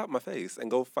 Like, get out my face and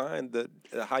go find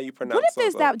how you pronounce it. What if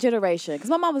it's that generation?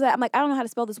 Because my mom was I'm like, I don't know how to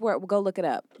spell this word. Well, go look it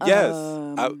up. Yes.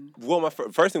 My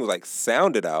first thing was like,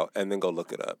 sound it out and then go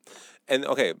look it up. And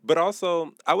okay, but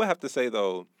also, I would have to say,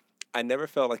 though, I never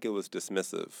felt like it was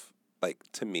dismissive. Like,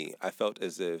 to me, I felt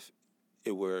as if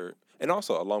it were, and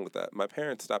also along with that, my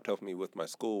parents stopped helping me with my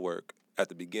schoolwork at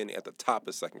the beginning, at the top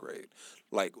of second grade.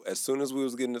 Like, as soon as we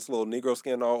was getting this little Negro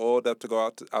skin all oiled up to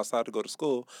go outside to go to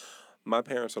school, my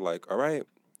parents were like, all right,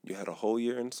 you had a whole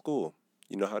year in school.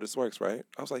 You know how this works, right?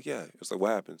 I was like, yeah. It's like,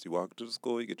 what happens? You walk to the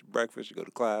school, you get your breakfast, you go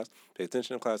to class, pay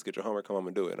attention to class, get your homework, come home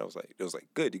and do it. And it was like,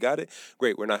 good, you got it?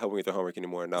 Great, we're not helping with your homework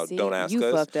anymore. Now, don't ask us.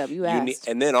 You fucked up. You asked.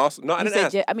 And then also, no, I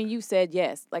didn't ask. You said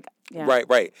yes. Like, yeah.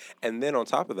 Right. And then on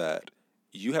top of that,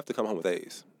 you have to come home with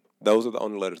A's. Those are the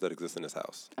only letters that exist in this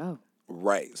house. Oh.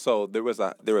 Right. So there was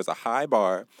a high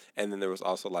bar, and then there was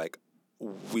also like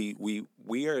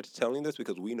we are telling this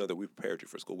because we know that we prepared you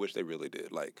for school, which they really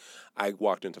did. Like, I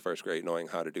walked into first grade knowing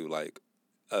how to do like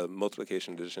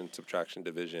multiplication, addition, subtraction,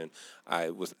 division.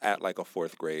 I was at like a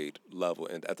fourth grade level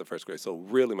and at the first grade. So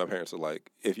really, my parents were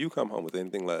like, if you come home with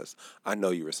anything less, I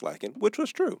know you were slacking, which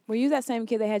was true. Were you that same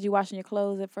kid that had you washing your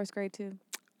clothes at first grade too?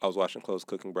 I was washing clothes,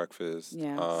 cooking breakfast,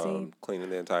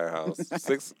 cleaning the entire house. At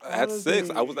 6, I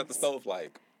was at the stove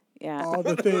like. Yeah. All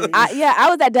the things. I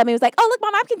was that dummy. It was like, oh, look,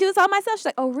 Mom, I can do this all myself. She's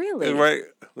like, oh, really? Right.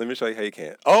 Let me show you how you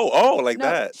can.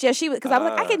 That. Yeah, she was, because I was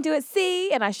like, I can do it,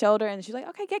 see? And I showed her, and she's like,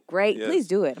 okay, great. Yes. Please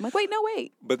do it. I'm like,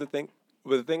 wait. But the thing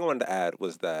I wanted to add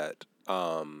was that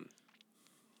I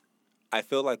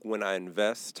feel like when I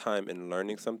invest time in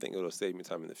learning something, it'll save me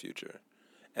time in the future.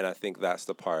 And I think that's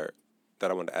the part that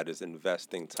I want to add is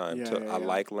investing time. I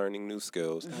like learning new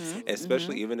skills,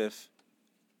 especially even if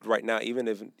right now, even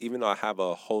though I have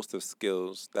a host of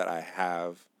skills that I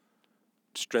have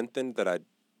strengthened that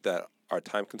are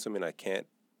time consuming, I can't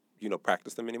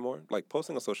practice them anymore. Like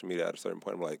posting on social media at a certain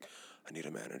point, I'm like, I need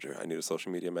a manager. I need a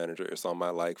social media manager. It's on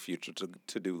my future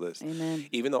to do list. Amen.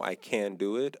 Even though I can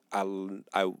do it,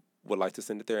 would like to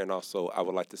send it there, and also I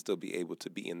would like to still be able to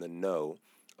be in the know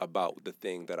about the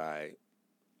thing that I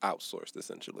outsourced,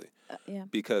 essentially. Yeah.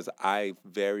 Because I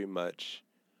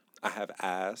have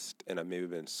asked, and I've maybe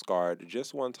been scarred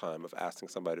just one time of asking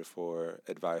somebody for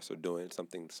advice or doing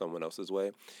something someone else's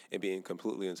way and being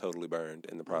completely and totally burned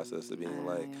in the process of being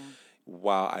like,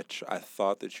 wow, I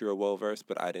thought that you were well versed,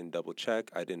 but I didn't double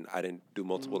check. I didn't do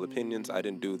multiple opinions. I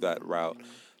didn't do that route.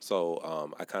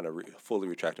 So I kind of fully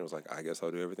retracted and was like, I guess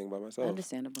I'll do everything by myself.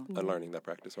 Understandable. I'm learning that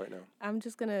practice right now. I'm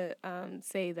just gonna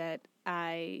say that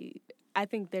I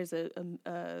think there's a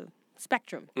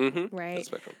spectrum, right?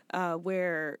 Spectrum.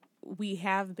 Where we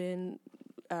have been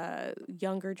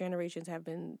younger generations have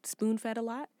been spoon fed a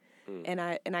lot. And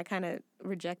I kind of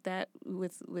reject that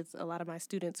with a lot of my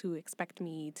students who expect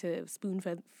me to spoon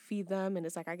feed them, and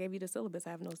it's like, I gave you the syllabus.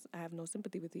 I have no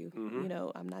sympathy with you. You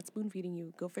know, I'm not spoon feeding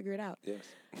you. Go figure it out. Yes.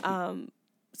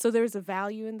 So there's a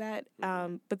value in that,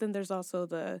 but then there's also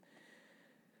the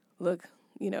look.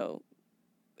 You know,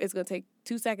 it's gonna take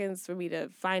 2 seconds for me to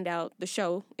find out the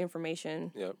show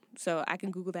information. Yep. So I can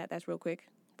Google that. That's real quick.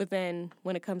 But then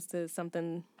when it comes to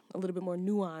something a little bit more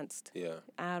nuanced,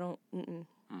 I don't.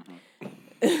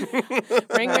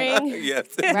 Ring ring. Yes.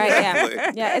 Right,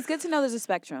 yeah. Yeah, it's good to know there's a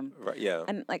spectrum. Right, yeah.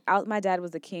 And like my dad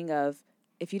was the king of,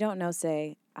 if you don't know,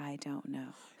 say I don't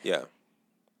know. Yeah.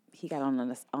 He got on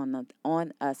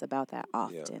us about that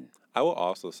often. Yeah. I will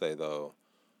also say though,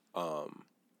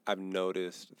 I've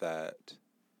noticed that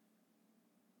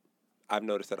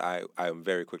I am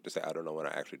very quick to say I don't know when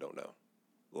I actually don't know.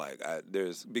 Like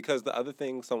because the other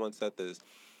thing someone said this,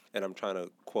 and I'm trying to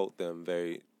quote them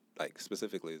very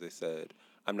specifically, they said,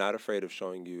 I'm not afraid of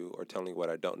showing you or telling you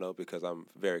what I don't know because I'm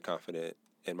very confident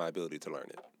in my ability to learn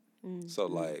it. So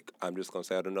I'm just going to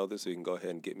say I don't know this, so you can go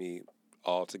ahead and get me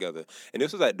all together. And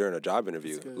this was during a job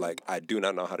interview. Like, I do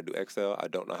not know how to do Excel. I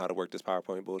don't know how to work this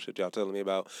PowerPoint bullshit y'all telling me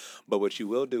about. But what you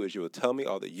will do is you will tell me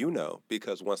all that you know,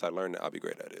 because once I learn it, I'll be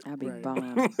great at it. I'll be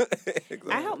bomb.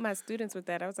 Exactly. I help my students with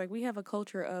that. I was like, we have a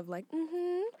culture of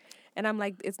and I'm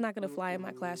like, it's not going to fly in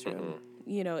my classroom.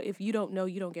 You know, if you don't know,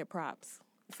 you don't get props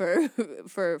for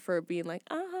being like,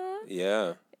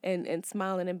 Yeah. And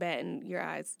smiling and batting your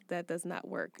eyes. That does not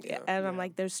work. Yeah. And I'm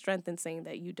like, there's strength in saying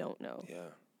that you don't know.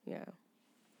 Yeah. Yeah.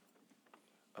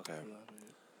 Okay.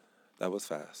 That was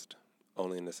fast.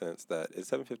 Only in the sense that it's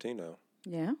 7:15 now.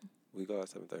 Yeah. We go at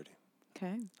 7:30.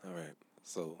 Okay. All right.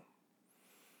 So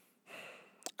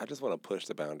I just want to push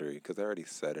the boundary because I already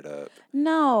set it up.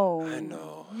 No. I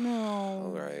know. No.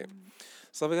 All right.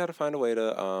 So we got to find a way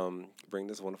to bring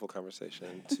this wonderful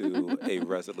conversation to a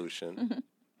resolution.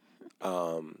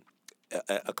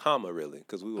 A comma, really,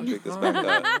 because we will pick this back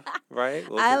up, right?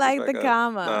 I like the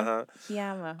comma. Uh-huh.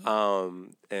 Yama.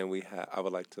 And I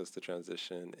would like us to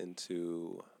transition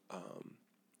into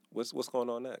what's going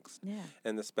on next. Yeah.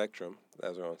 And the spectrum,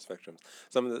 as we're on spectrums.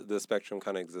 Some of the spectrum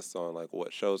kind of exists on like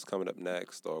what shows coming up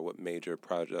next or what major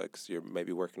projects you're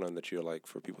maybe working on that you're like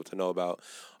for people to know about,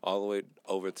 all the way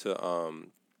over to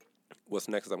what's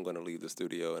next is I'm going to leave the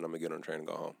studio and I'm going to get on a train and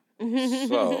go home.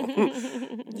 So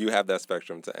you have that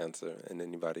spectrum to answer, and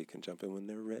anybody can jump in when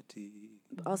they're ready.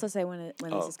 Also say when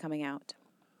this is coming out.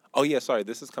 Oh yeah, sorry.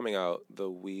 This is coming out the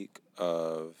week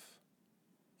of.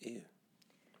 Ew.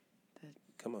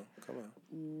 Come on.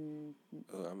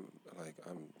 Oh,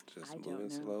 I'm just moving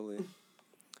slowly.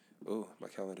 Oh, my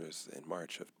calendar is in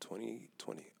March of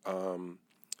 2020.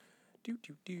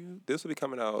 This will be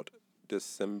coming out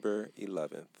December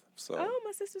 11th. So. Oh,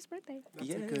 my sister's birthday.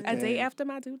 Yeah. A day after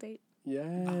my due date.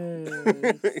 Yes.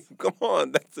 Come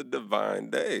on, that's a divine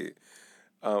day.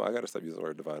 I got to stop using the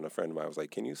word divine. A friend of mine was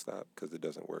like, can you stop? Because it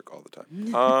doesn't work all the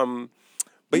time.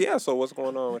 But yeah, so what's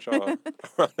going on with y'all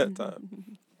around that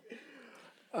time?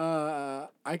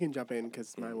 I can jump in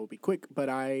because mine will be quick. But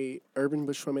Urban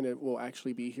Bush Women will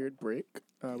actually be here at Brick.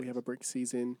 We have a Brick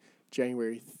season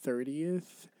January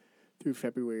 30th through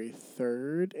February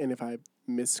 3rd. And if I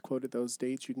misquoted those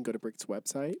dates, you can go to Brick's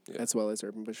website as well as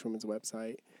Urban Bush Women's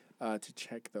website to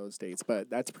check those dates. But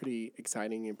that's pretty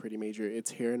exciting and pretty major.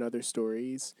 It's Hair and Other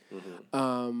Stories.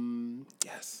 Mm-hmm.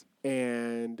 Yes.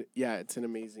 And yeah, it's an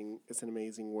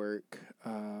amazing work.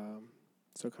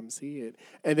 So come see it.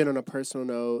 And then on a personal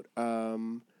note,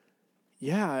 I'm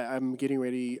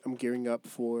gearing up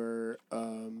for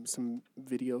some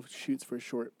video shoots for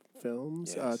short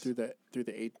films through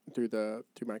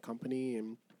my company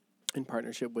and in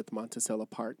partnership with Monticello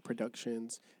Park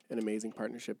Productions, an amazing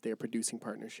partnership there, producing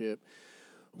partnership.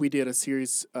 We did a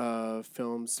series of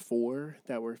films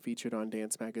that were featured on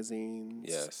dance magazines.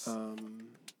 Yes.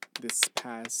 this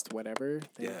past whatever.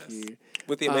 Thank you.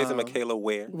 With the amazing Michaela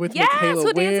Ware. With Yes, Michaela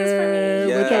who dances for Ware,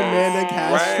 me. with Amanda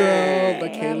Castro. Right.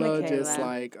 Michaela, Yeah, just Michaela.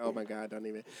 like, oh my God, don't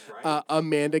even.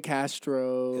 Amanda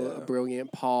Castro, Yeah.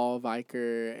 brilliant Paul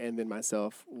Viker, and then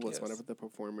myself was one Yes. of the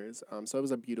performers. So it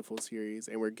was a beautiful series,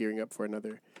 and we're gearing up for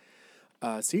another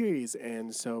series,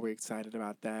 and so we're excited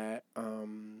about that.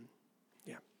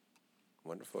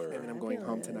 Wonderful. And then I'm going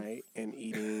home Fabulous. tonight and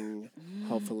eating,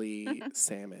 hopefully,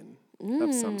 salmon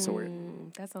of some sort.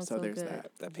 That sounds So so there's good.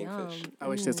 that. That pink Yum. fish. I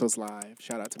wish this was live.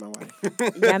 Shout out to my wife.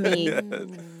 Yummy.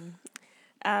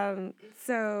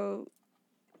 So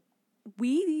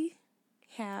we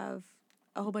have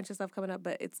a whole bunch of stuff coming up,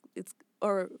 but it's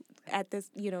or at this,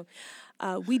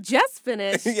 we just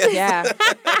finished. Yeah.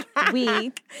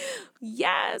 We.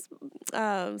 Yes,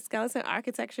 skeleton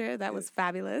architecture. That was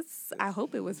fabulous. I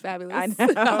hope it was fabulous. I know.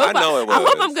 I know it I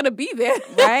hope was. I'm gonna be there.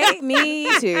 Right?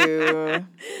 Me too.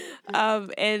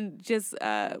 And just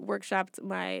workshopped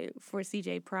my For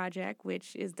CJ project,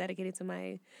 which is dedicated to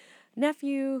my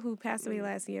nephew who passed away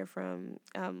last year from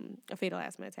a fatal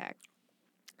asthma attack.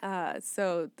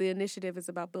 So the initiative is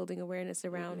about building awareness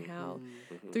around how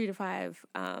 3 to 5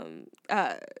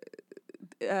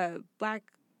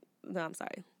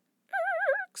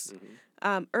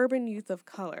 urban youth of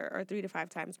color are 3 to 5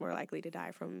 times more likely to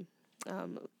die from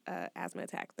asthma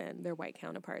attack than their white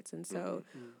counterparts. And so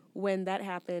when that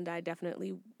happened, I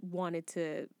definitely wanted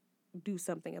to do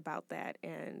something about that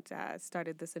and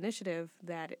started this initiative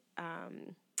that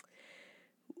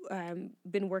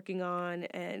been working on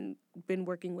and been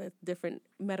working with different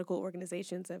medical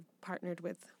organizations. I've partnered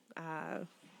with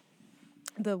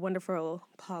the wonderful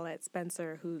Paulette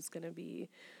Spencer, who's going to be,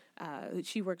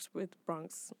 she works with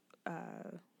Bronx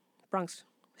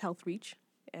Health Reach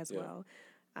as well.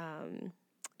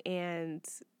 And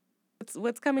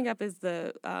what's coming up is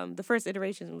the first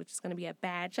iteration, which is going to be at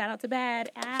BAD. Shout out to BAD.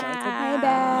 Hey,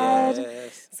 Bad.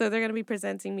 Yes. So they're going to be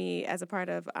presenting me as a part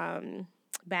of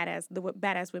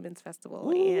Badass Women's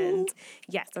Festival. And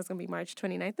yes, that's going to be March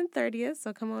 29th and 30th.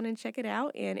 So come on and check it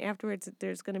out. And afterwards,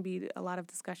 there's going to be a lot of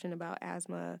discussion about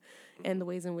asthma and the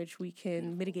ways in which we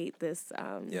can mitigate this.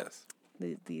 Yes.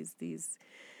 These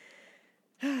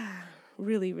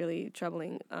really, really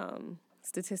troubling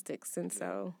statistics. And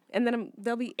so, and then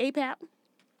there'll be APAP.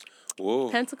 Whoa.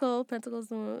 Pentacle's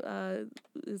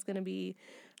is going to be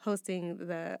hosting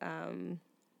the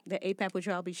APAP, which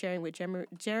I'll be sharing with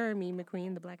Jeremy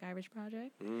McQueen, the Black Irish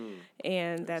Project.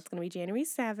 And that's going to be January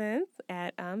 7th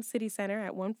at City Center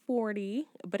at 1:40.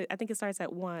 But I think it starts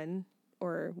at 1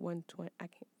 or 1:20.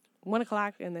 1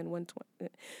 o'clock and then 1:20.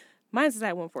 Mine's is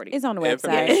at 1:40. It's on the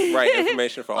website.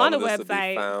 Information for all On of the this will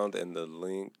website. be found in the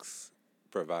links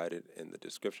provided in the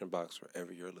description box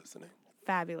wherever you're listening.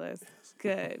 Fabulous.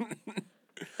 Good.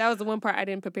 That was the one part I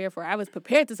didn't prepare for. I was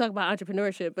prepared to talk about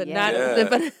entrepreneurship, but not. Yeah.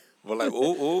 But We're like,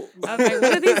 ooh. I was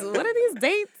like, what are these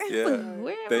dates? Yeah.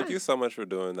 Where am Thank I? you so much for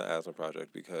doing the asthma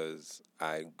project because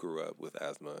I grew up with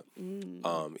asthma.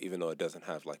 Even though it doesn't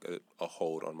have like a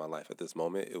hold on my life at this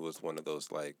moment, it was one of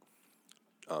those like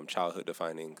childhood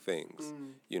defining things.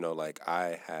 Like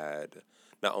I had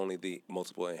not only the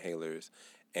multiple inhalers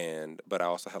but I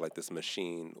also had like this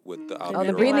machine with the Oh,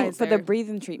 the albuterol. breathing for the Nebulizer.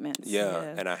 breathing treatments.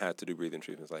 Yeah, and I had to do breathing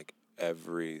treatments like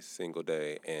every single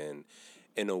day. And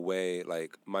in a way,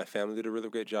 like my family did a really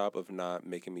great job of not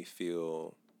making me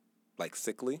feel like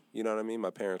sickly. You know what I mean? My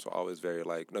parents were always very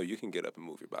like, no, you can get up and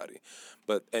move your body.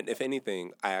 And if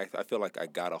anything, I feel like I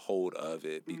got a hold of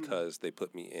it because they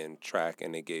put me in track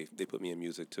and they put me in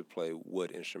music to play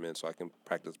wood instruments so I can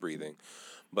practice breathing.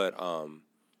 But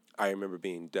I remember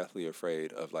being deathly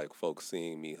afraid of like folks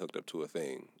seeing me hooked up to a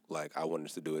thing. Like I wanted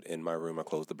to do it in my room. I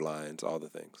closed the blinds, all the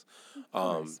things.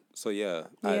 So yeah.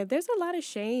 Yeah, there's a lot of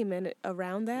shame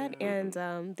around that, and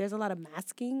there's a lot of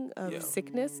masking of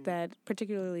sickness that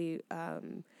particularly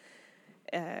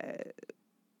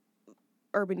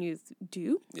urban youth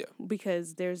do. Yeah.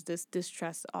 Because there's this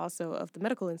distrust also of the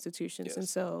medical institutions, and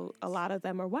so a lot of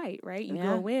them are white, right? You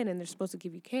Yeah. go in and they're supposed to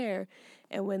give you care,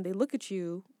 and when they look at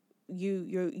you, you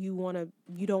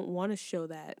don't want to show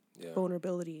that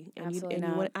vulnerability, and Absolutely you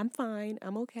not. want, I'm fine,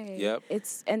 I'm okay. Yep.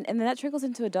 It's and then that trickles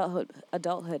into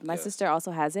adulthood. My Yes. sister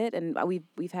also has it, and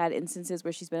we've had instances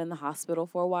where she's been in the hospital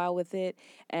for a while with it,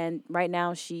 and right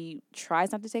now she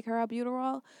tries not to take her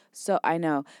albuterol. So I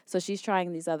know. So she's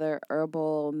trying these other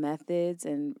herbal methods,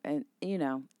 and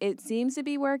it seems to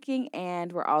be working.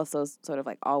 And we're also sort of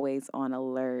like always on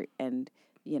alert, and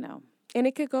And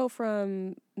it could go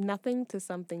from nothing to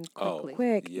something quickly.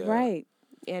 quick, Yeah. right?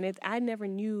 And I never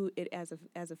knew it as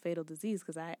a fatal disease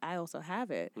because I also have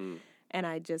it, and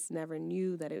I just never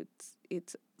knew that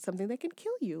it's something that can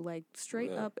kill you, like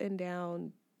straight Yeah. up and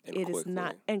down. And It is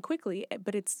not, and quickly,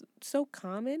 but it's so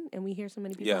common, and we hear so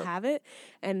many people Yeah. have it,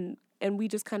 and we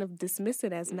just kind of dismiss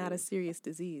it as not a serious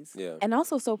disease. Yeah. And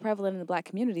also so prevalent in the Black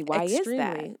community. Why is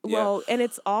that? Yeah. Well, and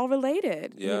it's all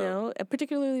related, you Yeah. know,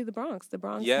 particularly the Bronx. The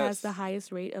Bronx Yes. has the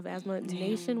highest rate of asthma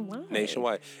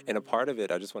nationwide. And a part of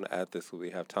it, I just want to add this when we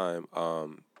have time.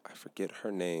 I forget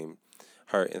her name.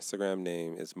 Her Instagram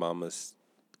name is Mama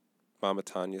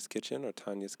Tanya's Kitchen or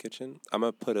Tanya's Kitchen. I'm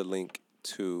going to put a link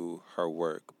to her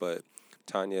work, but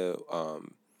Tanya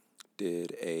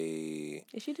did a...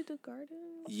 Is she did the garden?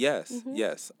 Yes, Mm-hmm.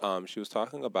 yes. She was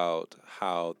talking about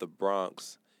how the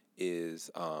Bronx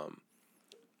is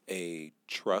a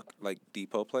truck like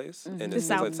depot place, and The it's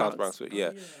South like South Bronx. Bronx.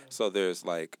 Yeah. So there's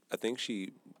like I think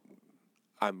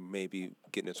I may be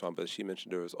getting this wrong, but she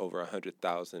mentioned there was over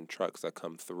 100,000 trucks that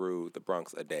come through the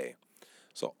Bronx a day.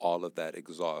 So all of that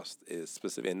exhaust is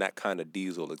specific, and that kind of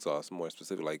diesel exhaust, more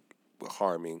specific, like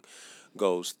harming,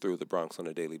 goes through the Bronx on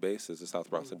a daily basis, the South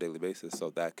Bronx on a daily basis. So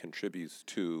that contributes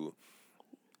to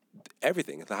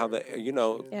everything. How that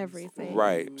Everything.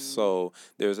 right. So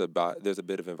there's a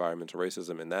bit of environmental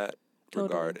racism in that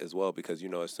regard Totally. as well, because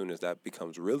as soon as that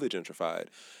becomes really gentrified,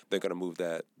 they're going to move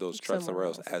those trucks somewhere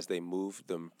else. As they move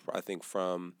them, I think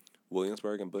from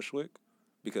Williamsburg and Bushwick,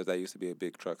 because that used to be a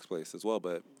big trucks place as well.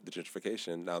 But the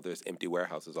gentrification, now there's empty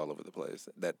warehouses all over the place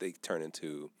that they turn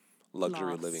into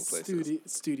luxury living places.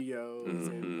 Studios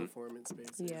and performance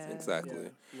spaces. Yeah. Exactly.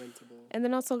 Yeah, rentable. And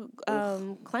then also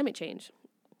climate change.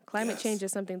 Climate Yes. change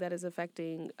is something that is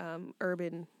affecting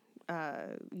urban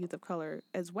youth of color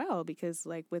as well, because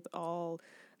like with all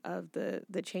of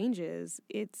the changes,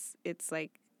 it's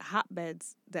like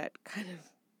hotbeds that kind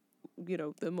of, you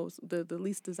know, the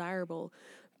least desirable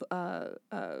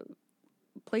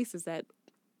places that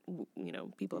you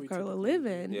know people of We color typically live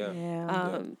in.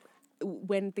 Yeah.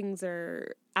 When things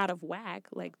are out of whack,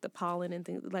 like the pollen and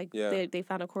things, like Yeah. they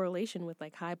found a correlation with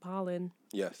like high pollen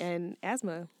Yes. and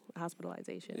asthma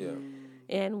hospitalization. Yeah.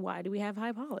 And why do we have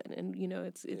high pollen? And you know,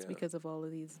 it's Yeah. because of all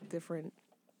of these different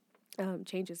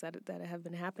changes that have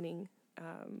been happening.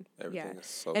 Everything is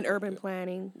so and urban connected.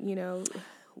 planning, you know,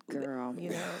 Girl.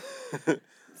 you know.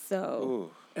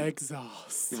 So Ooh.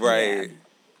 Exhaust. Right.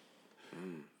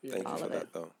 Yeah. Thank you All for of that,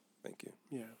 it. though. Thank you.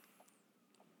 Yeah.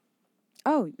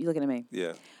 Oh, you looking at me.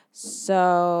 Yeah.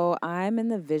 So I'm in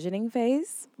the visioning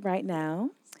phase right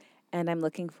now, and I'm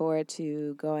looking forward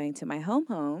to going to my home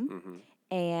Mm-hmm.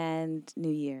 and New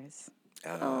Year's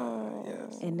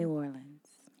Yes. in New Orleans.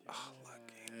 Oh,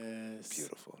 lucky. Yes.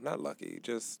 Beautiful. Not lucky,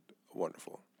 just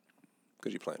wonderful.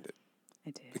 Because you planned it.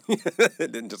 I did.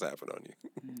 It didn't just happen on you.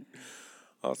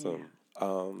 Awesome.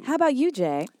 How about you,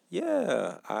 Jay?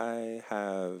 Yeah, I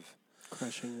have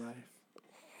Crushing life.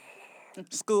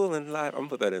 school and life. I'm going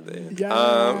to put that in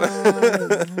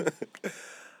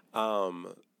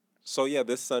there. So yeah,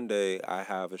 this Sunday I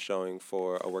have a showing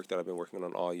for a work that I've been working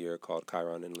on all year called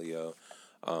Chiron in Leo,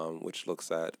 which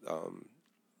looks at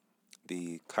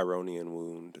the Chironian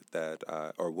wound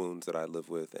wounds that I live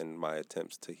with and my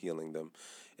attempts to healing them.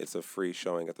 It's a free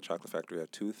showing at the Chocolate Factory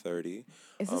at 2:30.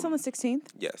 Is this on the 16th?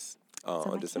 Yes, on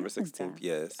on my December calendar. 16th.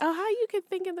 Yes. Oh, how you can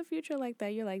think in the future like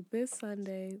that? You're like, this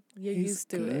Sunday, you're He's used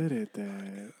to it. good at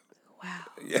that. Wow.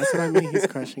 Yeah. That's what I mean. He's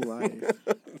crushing life.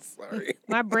 Sorry.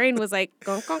 My brain was like,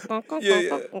 gonk, gonk, gonk, gonk, Yeah,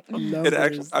 gonk, yeah. gonk, gonk. It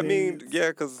actually, I mean, Numbers, yeah,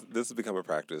 because this has become a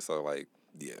practice. So, like,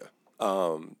 yeah.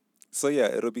 So, yeah,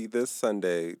 it'll be this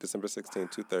Sunday, December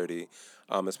 16th, 2:30.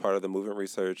 As part of the Movement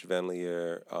Research Van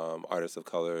Leer Artists of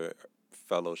Color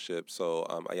Fellowship. So,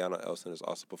 Ayanna Elson is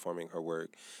also performing her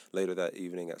work later that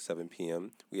evening at 7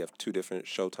 p.m. We have 2 different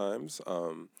show times.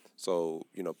 So,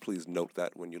 you know, please note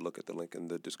that when you look at the link in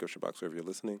the description box wherever you're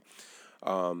listening.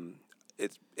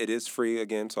 It is free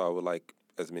again, so I would like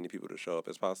as many people to show up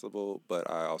as possible, but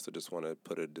I also just want to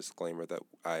put a disclaimer that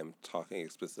I'm talking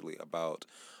explicitly about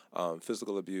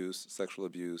physical abuse, sexual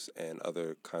abuse, and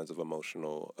other kinds of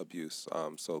emotional abuse.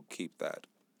 So keep that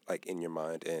like in your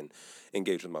mind and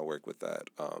engage with my work with that,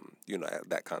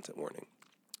 that content warning.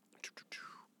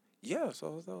 Yeah,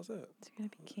 so that was it. Is there going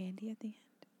to be candy at the end?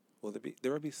 Will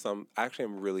there will be some. Actually,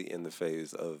 I'm really in the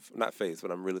phase of not phase,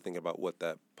 but I'm really thinking about what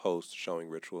that post showing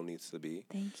ritual needs to be.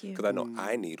 Thank you. Because I know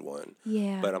I need one,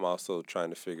 Yeah. but I'm also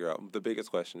trying to figure out. The biggest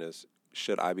question is: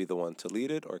 should I be the one to lead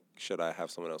it, or should I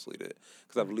have someone else lead it?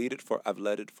 Because I've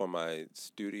led it for my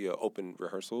studio open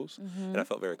rehearsals, and I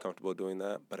felt very comfortable doing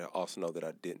that. But I also know that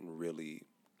I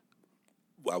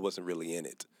wasn't really in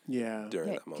it Yeah. during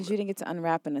that Because moment. you didn't get to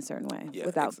unwrap in a certain way Yeah,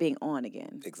 without being on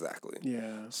again. Exactly.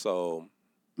 Yeah. So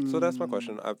So that's my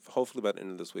question. Hopefully by the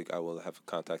end of this week, I will have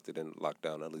contacted and locked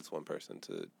down at least one person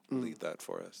to lead that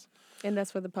for us. And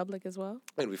that's for the public as well?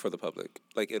 It'll be for the public.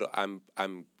 Like I'm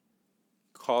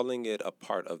calling it a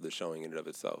part of the showing in and of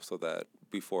itself, so that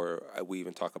before we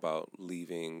even talk about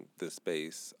leaving the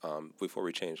space, before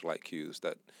we change light cues,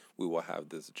 that we will have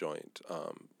this joint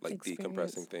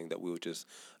decompressing thing that we will just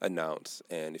announce.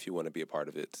 And if you want to be a part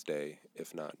of it, stay.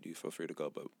 If not, you feel free to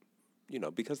go. But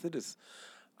because it is,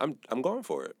 I'm going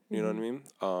for it. You know what I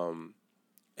mean?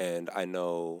 And I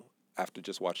know after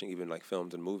just watching even like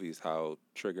films and movies how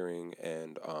triggering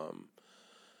and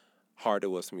hard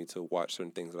it was for me to watch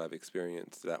certain things that I've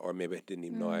experienced that, or maybe I didn't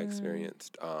even know I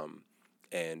experienced,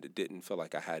 and it didn't feel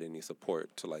like I had any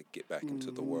support to like get back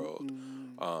into the world.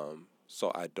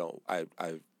 So I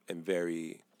am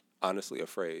very honestly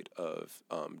afraid of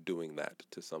doing that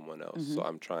to someone else. So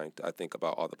I'm I think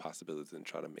about all the possibilities and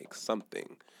try to make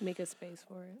something. Make a space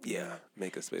for it. Yeah,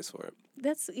 make a space for it.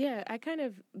 I kind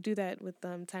of do that with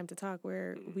Time to Talk,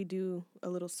 where we do a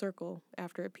little circle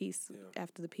after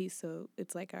after the piece. So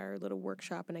it's like our little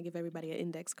workshop, and I give everybody an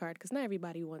index card because not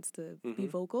everybody wants to be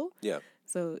vocal. Yeah.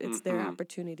 So it's their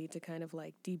opportunity to kind of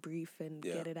like debrief and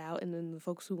get it out. And then the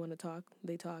folks who want to talk,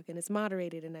 they talk. And it's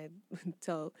moderated. And I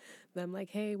tell them like,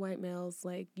 hey, white males,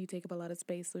 like you take up a lot of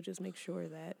space. So just make sure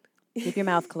that. Keep your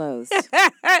mouth closed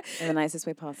in the nicest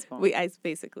way possible.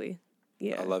 Basically.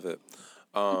 Yeah. I love it.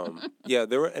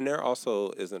 There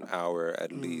also is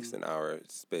at least an hour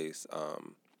space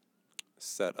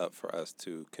set up for us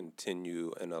to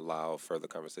continue and allow further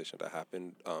conversation to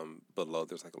happen below.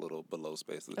 There's like a little below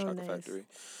space of the Chocolate Factory.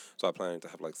 So I'm planning to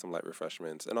have like some light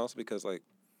refreshments. And also because like,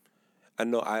 I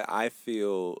know I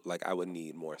feel like I would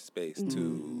need more space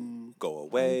to go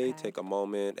away, take a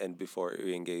moment, and before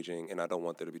re-engaging. And I don't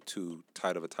want there to be too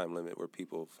tight of a time limit where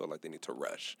people feel like they need to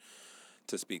rush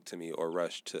to speak to me or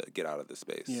rush to get out of the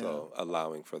space. Yeah. So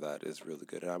allowing for that is really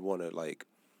good. And I want to like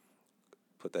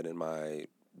put that in my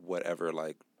whatever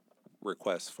like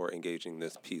request for engaging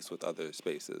this piece with other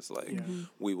spaces. Like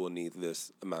we will need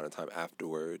this amount of time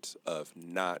afterwards of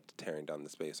not tearing down the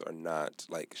space or not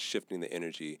like shifting the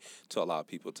energy to allow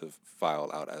people to file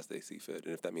out as they see fit.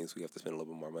 And if that means we have to spend a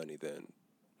little bit more money, then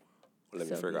let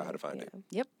me figure out how to find it.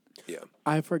 Yep. Yeah.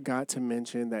 I forgot to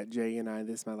mention that Jay and I,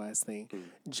 this is my last thing,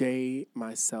 Jay,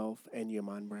 myself, and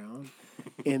Yaman Brown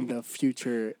in the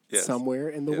future somewhere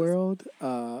in the world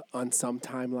on some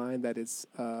timeline that is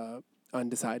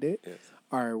undecided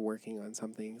are working on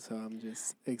something. So I'm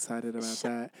just excited about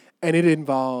that. And it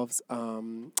involves,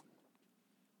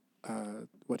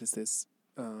 what is this?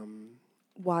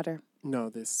 Water. No,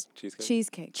 this.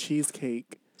 Cheesecake.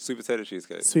 Cheesecake. Sweet potato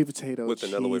cheesecake. Sweet potato with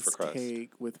vanilla wafer crust.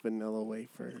 Cheesecake with vanilla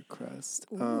wafer crust.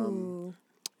 Ooh.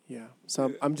 Yeah.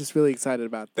 So I'm just really excited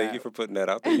about that. Thank you for putting that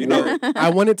out there. You know, I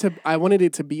wanted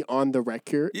it to be on the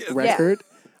record.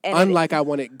 Unlike I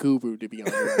wanted Guru to be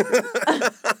on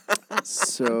the record.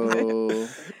 So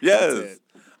yes.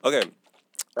 Okay.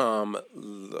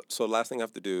 So last thing I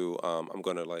have to do, I'm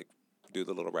gonna like do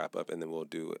the little wrap up, and then we'll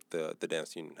do the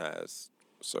Dance Union Has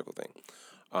circle thing.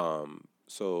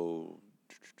 So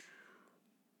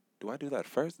do I do that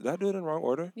first? Did I do it in the wrong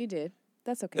order? You did.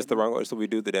 That's okay. It's the wrong order, so we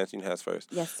do the Dance Union Has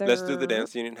first. Yes, sir. Let's do the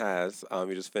Dance Union Has.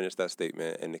 You just finished that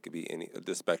statement, and it could be any.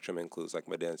 The spectrum includes like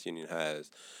my Dance Union has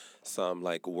some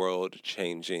like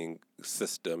world-changing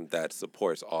system that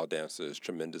supports all dancers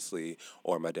tremendously,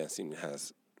 or my Dance Union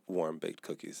has warm-baked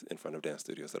cookies in front of dance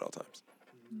studios at all times.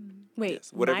 Wait,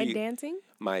 Yes. dancing?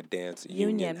 My Dance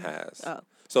Union has. Oh.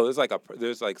 So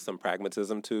there's like some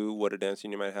pragmatism to what a dance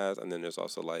union might have, and then there's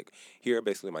also like here are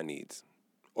basically my needs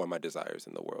or my desires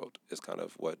in the world is kind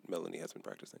of what Melanie has been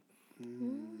practicing.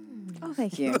 Oh,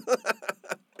 thank you.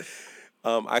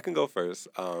 I can go first.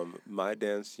 My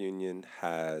dance union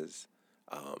has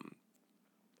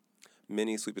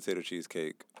mini sweet potato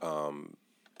cheesecake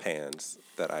pans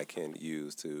that I can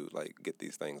use to like get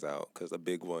these things out, because a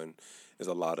big one is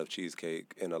a lot of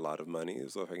cheesecake and a lot of money.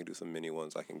 So if I can do some mini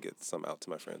ones, I can get some out to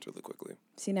my friends really quickly.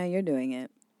 See, now you're doing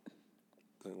it.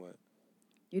 Doing what?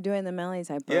 You're doing the Melanie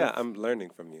type of. Yeah, I'm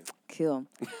learning from you. Cool.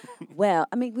 Well,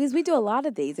 I mean, because we do a lot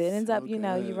of these. It ends up, you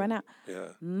run out. Yeah.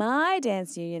 My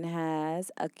dance union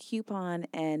has a coupon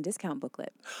and discount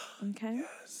booklet. Okay.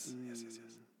 Yes.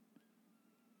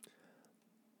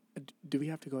 Do we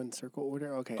have to go in circle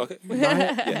order? Okay. Okay.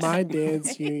 My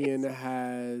dance union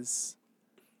has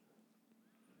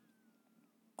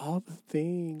all the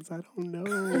things. I don't know.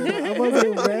 I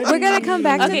wasn't ready. We're going to come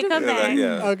back Okay, to come back.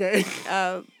 Yeah. Okay.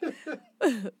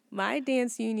 My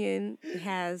dance union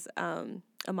has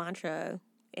a mantra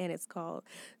and it's called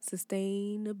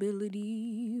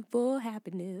Sustainability for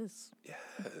Happiness.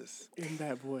 Yes. In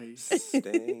that voice.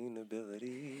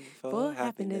 Sustainability for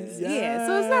happiness. Yeah,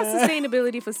 so it's not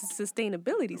sustainability for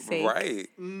sustainability's sake. Right.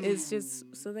 It's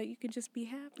just so that you can just be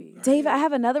happy. Dave, I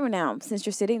have another one now since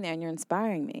you're sitting there and you're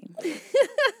inspiring me.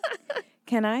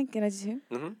 Can I do two?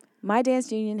 Mm-hmm. My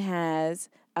dance union has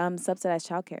subsidized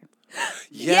childcare.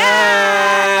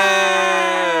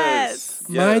 Yes.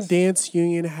 My Yes. dance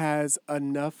union has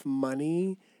enough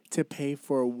money to pay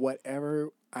for whatever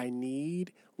I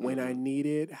need, when I need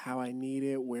it, how I need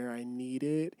it, where I need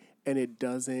it, and it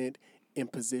doesn't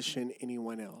imposition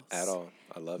anyone else. At all.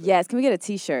 I love it. Yes, can we get a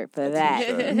T-shirt for that?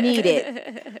 t-shirt. Need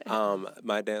it.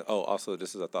 My dance. Oh, also,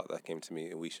 this is a thought that came to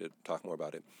me, and we should talk more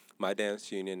about it. My dance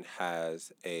union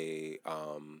has an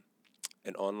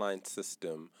online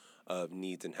system of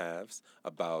needs and haves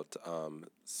about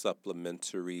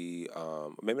supplementary,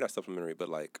 maybe not supplementary, but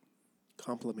like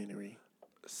Complimentary.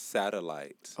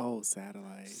 satellite. Oh,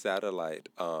 satellite. Satellite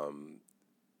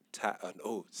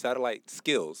satellite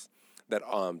skills that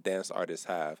dance artists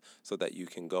have, so that you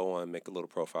can go on, make a little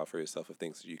profile for yourself of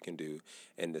things that you can do,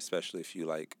 and especially if you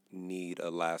like need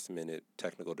a last minute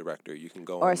technical director, you can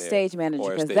go Or on a there, stage manager,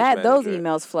 or a because stage those manager.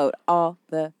 emails float all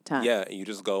the time. Yeah, and you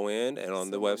just go in and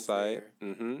on the Someone's website,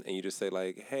 and you just say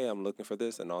like, "Hey, I'm looking for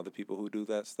this," and all the people who do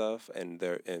that stuff, and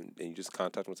and you just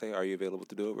contact them and say, "Are you available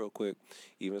to do it real quick?"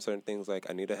 Even certain things like,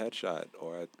 "I need a headshot,"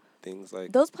 or things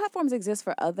like. Those platforms exist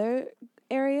for other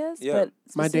areas, Yeah. but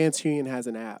My specific- dance union has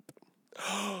an app.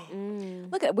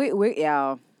 Look at we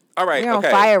y'all. All right, We're on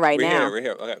okay. fire right we're now. Here, we're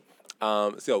here. Okay.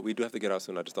 So we do have to get out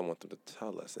soon. I just don't want them to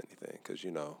tell us anything because,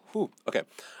 Okay.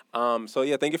 So,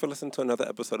 yeah, thank you for listening to another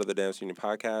episode of the Dance Union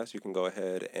Podcast. You can go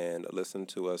ahead and listen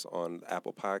to us on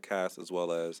Apple Podcasts as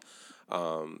well as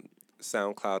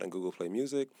SoundCloud and Google Play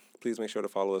Music. Please make sure to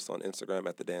follow us on Instagram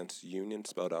at The Dance Union,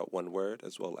 spelled out one word,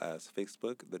 as well as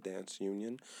Facebook, The Dance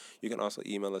Union. You can also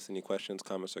email us any questions,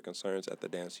 comments, or concerns at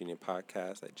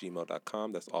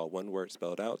thedanceunionpodcast@gmail.com. That's all one word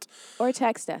spelled out. Or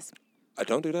text us. I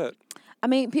don't do that. I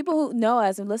mean, people who know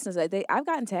us and listeners, I've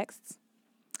gotten texts.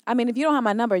 I mean, if you don't have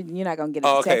my number, you're not gonna get it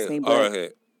to text me. But Okay.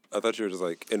 I thought you were just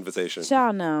like invitation.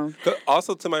 y'all know.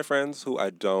 Also to my friends who I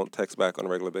don't text back on a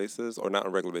regular basis, or not on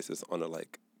a regular basis, on a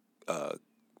like,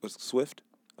 what's Swift?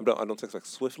 I don't text back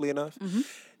swiftly enough. Mm-hmm.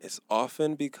 It's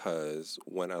often because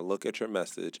when I look at your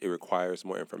message, it requires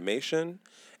more information,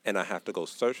 and I have to go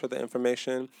search for the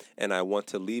information, and I want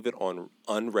to leave it on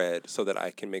unread so that I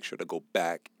can make sure to go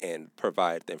back and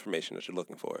provide the information that you're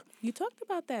looking for. You talked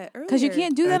about that earlier. Because you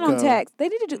can't do that on Echo. text. They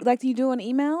need to do like you do on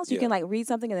emails. You Yeah. can like read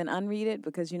something and then unread it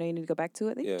because you need to go back to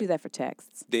it. They Yeah. can do that for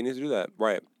texts. They need to do that,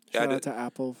 right? Shout I out did. to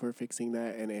Apple for fixing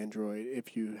that, and Android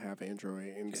if you have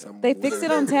Android in some They fixed it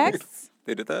on texts.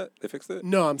 They did that? They fixed it?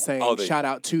 No, I'm saying Oh, they- shout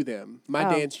out to them. My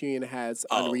Oh. dance union has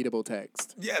unreadable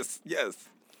text. Yes.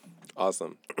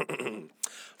 Awesome.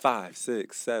 5,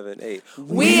 6, 7, 8.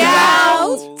 We out.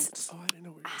 Oh, I didn't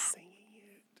know we were singing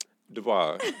it.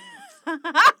 Dubois.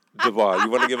 You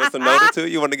want to give us a note or two?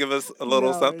 You want to give us a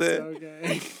little No, something? it's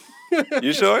okay.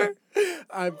 You sure?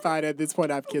 I'm fine at this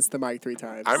point. I've kissed the mic 3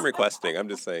 times. I'm requesting. I'm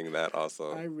just saying that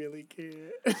also. I really can't.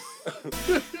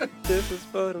 This is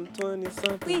for them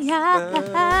 20-somethings. We out.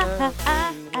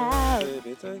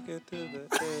 Baby, take it to the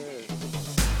edge.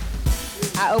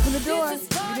 I opened the door. This is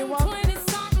You for didn't them walk.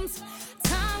 20-somethings.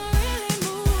 Time really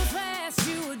moves fast.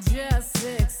 You were just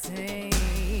 16.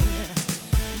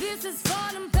 This is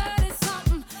for them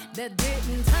 30-something that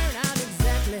didn't turn out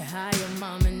exactly how you